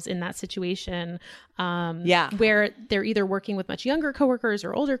themselves in that situation where they're either working with much younger coworkers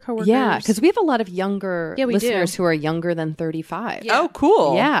or older coworkers. Yeah, because we have a lot of younger we listeners do. who are younger than 35. Oh,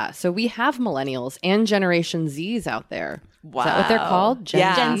 cool. Yeah, so we have millennials and Generation Zs out there. Wow. Is that what they're called?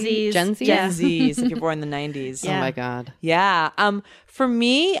 Gen Zs. Gen Zs? Gen Zs, if you're born in the 90s. Oh my God. Yeah. For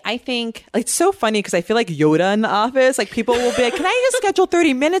me, I think like, it's so funny because I feel like Yoda in the office. Like people will be like, "Can I just schedule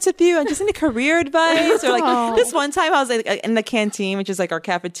 30 minutes with you and just need career advice?" Or like this one time I was like in the canteen, which is like our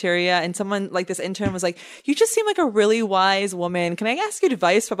cafeteria, and someone like this intern was like, "You just seem like a really wise woman. Can I ask you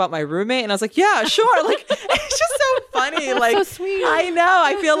advice about my roommate?" And I was like, "Yeah, sure." Like it's just so funny. Like so sweet. I know.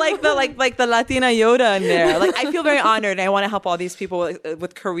 I feel like the Latina Yoda in there. Like I feel very honored, and I want to help all these people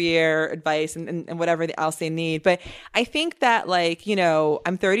with career advice and whatever else they need. But I think that like, you know,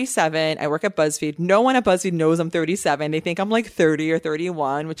 I'm 37. I work at BuzzFeed. No one at BuzzFeed knows I'm 37. They think I'm like 30 or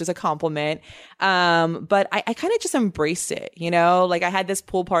 31, which is a compliment. But I kind of just embrace it, you know? Like I had this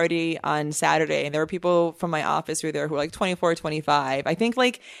pool party on Saturday and there were people from my office who were there who were like 24, 25. I think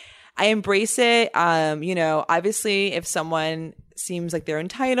like I embrace it. You know, obviously if someone seems like they're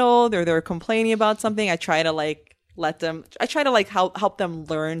entitled or they're complaining about something, I try to like help them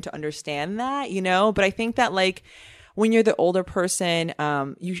learn to understand that, you know? But I think that like, when you're the older person,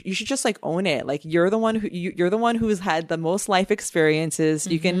 you should just like own it. Like you're the one who's had the most life experiences.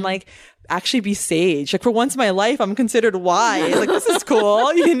 You can like actually be sage. Like for once in my life, I'm considered wise. Like this is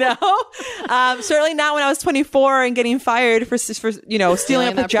cool, you know. Certainly not when I was 24 and getting fired for you know stealing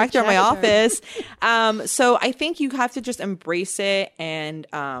a projector in my office. So I think you have to just embrace it and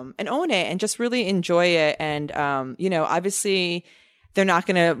own it and just really enjoy it. And you know, obviously, they're not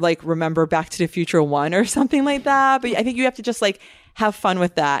going to like remember Back to the Future 1 or something like that. But I think you have to just like have fun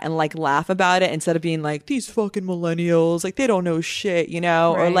with that and like laugh about it instead of being like, these fucking millennials, like they don't know shit, you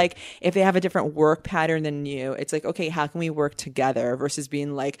know? Right. Or like if they have a different work pattern than you, it's like, okay, how can we work together versus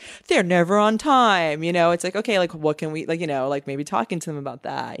being like, they're never on time, you know? It's like, okay, like what can we, like, you know, like maybe talking to them about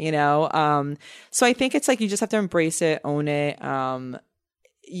that, you know? So I think it's like you just have to embrace it, own it.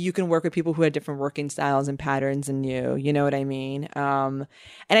 you can work with people who have different working styles and patterns than you know what I mean? And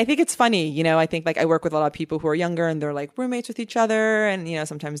I think it's funny, you know, I think like I work with a lot of people who are younger and they're like roommates with each other. And, you know,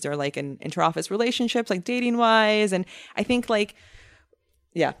 sometimes they're like in inter-office relationships, like dating wise. And I think like,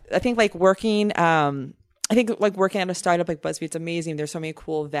 working at a startup like BuzzFeed, it's amazing. There's so many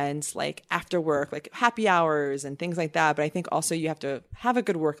cool events like after work, like happy hours and things like that. But I think also you have to have a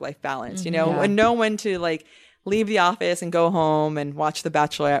good work-life balance, you know, and know when to like leave the office and go home and watch The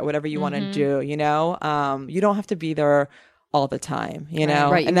Bachelorette, whatever you want to do, you know? You don't have to be there all the time, you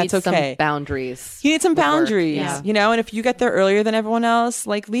know? Right. And that's okay. Some boundaries. You need some boundaries, Yeah. you know? And if you get there earlier than everyone else,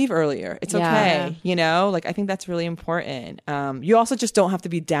 like leave earlier. It's okay, you know? Like I think that's really important. You also just don't have to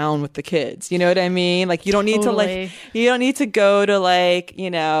be down with the kids. You know what I mean? Like you don't need to go to like, you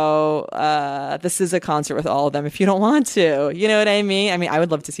know, the SZA concert with all of them if you don't want to. You know what I mean? I mean, I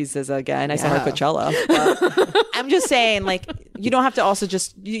would love to see SZA again. I saw her at Coachella. But I'm just saying, like, you don't have to also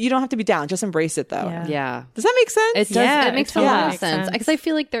just, you don't have to be down. Just embrace it though. Yeah. Does that make sense? It does. Yeah, It makes a lot of sense. Because I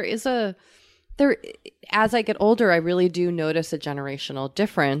feel like as I get older, I really do notice a generational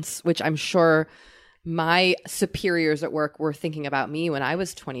difference, which I'm sure my superiors at work were thinking about me when I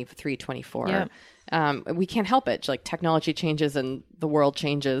was 23, 24. Yeah. We can't help it. Like technology changes and the world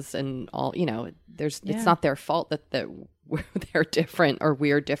changes and all, you know, it's not their fault that they're different or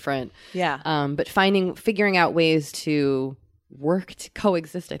we're different. Yeah. But figuring out ways to work to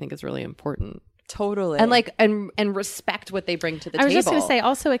coexist, I think is really important. Totally. And like and respect what they bring to the table. I was just going to say,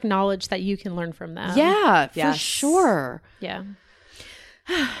 also acknowledge that you can learn from them. Yeah, for Yes. sure. Yeah.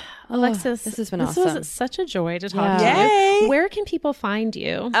 Alexis, this has been this awesome. was such a joy to talk to Yay. you. Where can people find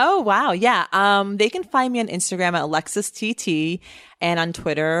you? Oh, wow. Yeah. They can find me on Instagram at AlexisTT and on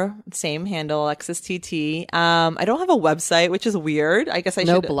Twitter, same handle, AlexisTT. I don't have a website, which is weird. I guess I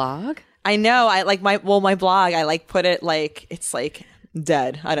No should. blog? I know. I like my blog, I like put it like, it's like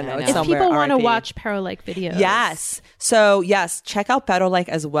dead. I don't know. It's If somewhere. people want to RIP. watch Paralike videos. Yes. So yes, check out Paralike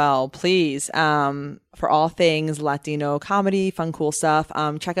as well, please. For all things Latino comedy, fun, cool stuff.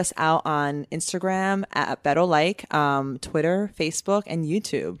 Check us out on Instagram at Paralike, Twitter, Facebook, and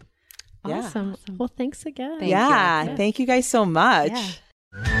YouTube. Yeah. Awesome. Well, thanks again. Thank you guys so much.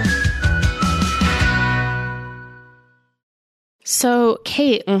 So,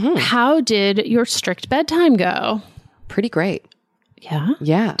 Kate, how did your strict bedtime go? Pretty great. Yeah?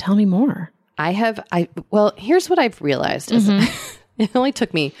 Yeah. Tell me more. Well, here's what I've realized. It only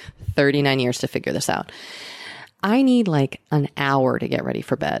took me 39 years to figure this out. I need like an hour to get ready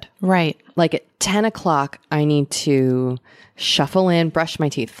for bed. Right. Like at 10 o'clock, I need to shuffle in, brush my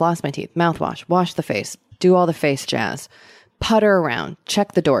teeth, floss my teeth, mouthwash, wash the face, do all the face jazz, putter around,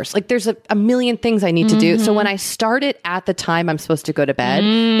 check the doors. Like there's a million things I need to do. So when I start it at the time I'm supposed to go to bed,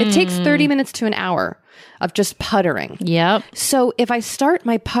 it takes 30 minutes to an hour of just puttering. Yep. So if I start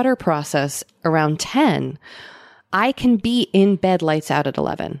my putter process around 10, I can be in bed lights out at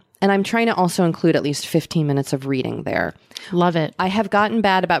 11. And I'm trying to also include at least 15 minutes of reading there. Love it. I have gotten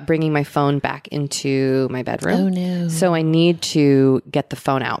bad about bringing my phone back into my bedroom. Oh, no. So I need to get the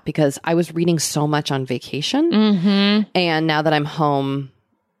phone out because I was reading so much on vacation. And now that I'm home,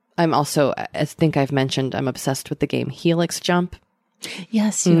 I'm also, I think I've mentioned, I'm obsessed with the game Helix Jump.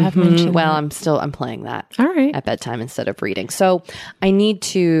 Yes, you have mentioned Well, that. I'm playing that All right. at bedtime instead of reading. So I need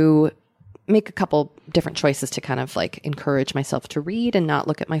to make a couple different choices to kind of like encourage myself to read and not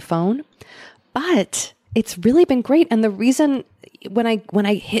look at my phone. But it's really been great. And the reason when I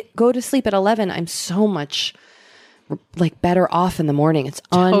go to sleep at 11, I'm so much like better off in the morning. It's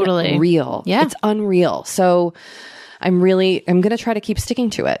Totally. unreal. Yeah. It's unreal. So I'm going to try to keep sticking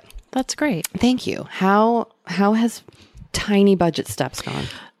to it. That's great. Thank you. How has Tiny Budget Steps gone?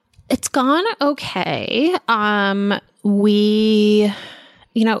 It's gone okay. We,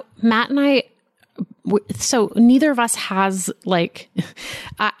 Matt and I, so neither of us has like,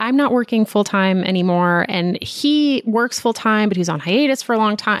 I'm not working full time anymore and he works full time, but he's on hiatus for a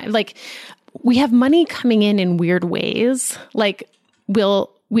long time. Like we have money coming in weird ways. Like we'll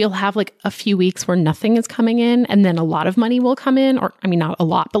have like a few weeks where nothing is coming in and then a lot of money will come in, or I mean, not a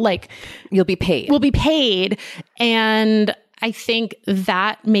lot, but like You'll be paid. we'll be paid. And I think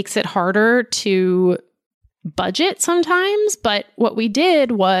that makes it harder to budget sometimes. But what we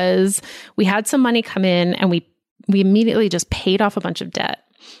did was we had some money come in and we immediately just paid off a bunch of debt.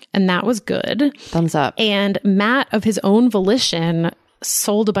 And that was good. Thumbs up. And Matt, of his own volition,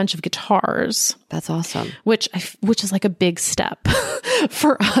 sold a bunch of guitars, That's awesome. which is like a big step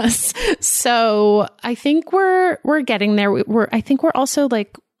for us. So I think we're getting there. I think we're also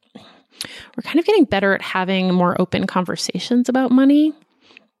like, we're kind of getting better at having more open conversations about money.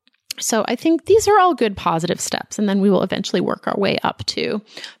 So I think these are all good positive steps. And then we will eventually work our way up to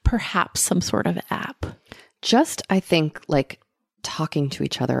perhaps some sort of app. Just, I think, like talking to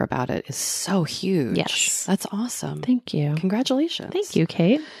each other about it is so huge. Yes. That's awesome. Thank you. Congratulations. Thank you,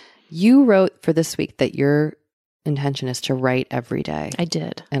 Kate. You wrote for this week that your intention is to write every day. I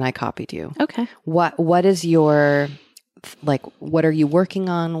did. And I copied you. Okay. What is your, like, what are you working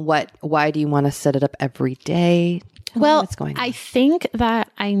on? Why do you want to set it up every day? Tell me what's going on. I think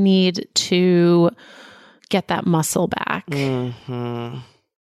that I need to get that muscle back. Mm-hmm.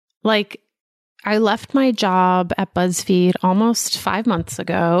 Like, I left my job at BuzzFeed almost 5 months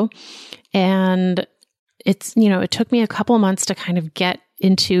ago, and it's, it took me a couple months to kind of get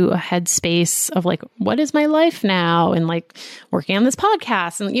into a headspace of like, what is my life now? And like working on this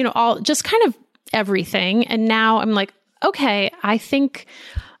podcast and, all just kind of everything. And now I'm like, okay, I think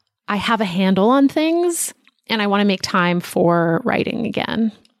I have a handle on things and I want to make time for writing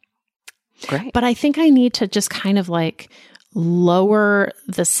again. Great. But I think I need to just kind of like lower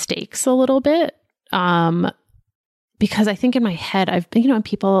the stakes a little bit. Because I think in my head, I've been,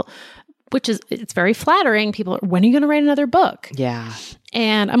 people, it's very flattering. People are, when are you going to write another book? Yeah.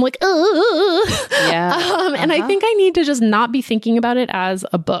 And I'm like, ugh. Yeah. And I think I need to just not be thinking about it as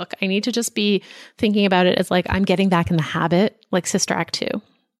a book. I need to just be thinking about it as like, I'm getting back in the habit, like Sister Act 2.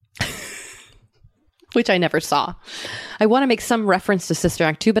 Which I never saw. I want to make some reference to Sister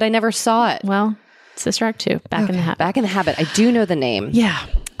Act 2, but I never saw it. Well, Sister Act 2, Back in the Habit. Back in the Habit. I do know the name. Yeah.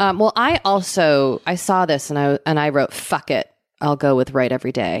 Well, I saw this and I wrote, fuck it. I'll go with Write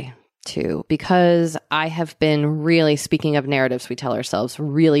Every Day too, because I have been really, speaking of narratives we tell ourselves,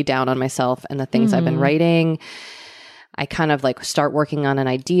 really down on myself and the things I've been writing. I kind of like start working on an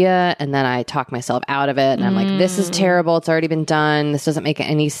idea and then I talk myself out of it. And I'm like, this is terrible. It's already been done. This doesn't make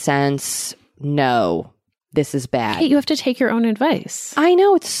any sense. No, this is bad. Hey, you have to take your own advice. I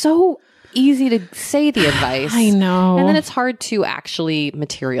know. It's so easy to say the advice. I know. And then it's hard to actually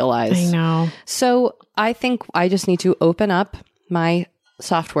materialize. I know. So I think I just need to open up my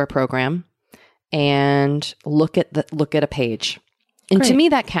software program and look at a page. And Great. to me,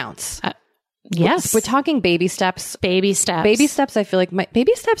 that counts. Yes. We're talking baby steps. Baby steps. Baby steps, I feel like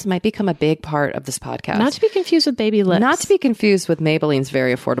baby steps might become a big part of this podcast. Not to be confused with baby lips. Not to be confused with Maybelline's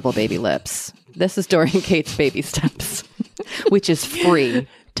very affordable baby lips. This is Dorian Kate's Baby Steps, which is free.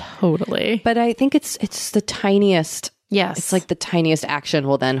 Totally. But I think it's the tiniest. Yes. It's like the tiniest action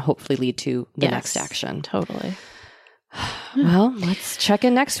will then hopefully lead to the Yes. next action. Totally. Well, let's check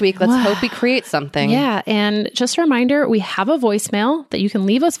in next week. Let's hope we create something. Yeah. And just a reminder, we have a voicemail that you can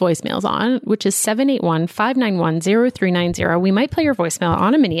leave us voicemails on, which is 781-591-0390. We might play your voicemail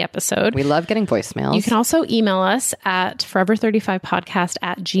on a mini episode. We love getting voicemails. You can also email us at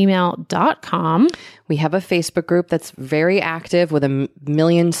forever35podcast@gmail.com. We have a Facebook group that's very active with a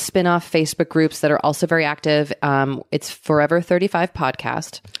million spin-off Facebook groups that are also very active. It's Forever 35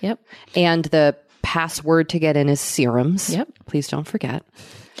 Podcast. Yep. And the password to get in is serums. Yep. Please don't forget.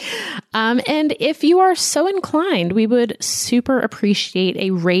 And if you are so inclined, we would super appreciate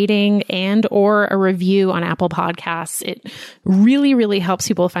a rating and or a review on Apple Podcasts. It really, really helps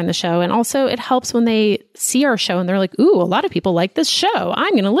people find the show. And also it helps when they see our show and they're like, ooh, a lot of people like this show.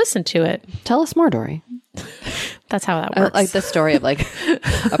 I'm going to listen to it. Tell us more, Dory. That's how that works. I like the story of like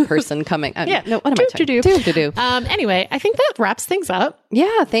a person coming. Yeah. No, what am I talking? Do. Anyway, I think that wraps things up.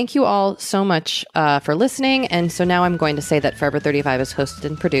 Yeah. Thank you all so much for listening. And so now I'm going to say that Forever 35 is hosted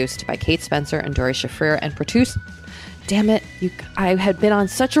and produced by Kate Spencer and Dory Shafrir and produced. Damn it. I had been on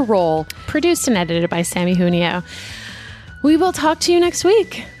such a roll. Produced and edited by Sammy Junio. We will talk to you next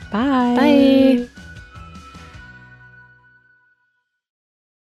week. Bye. Bye.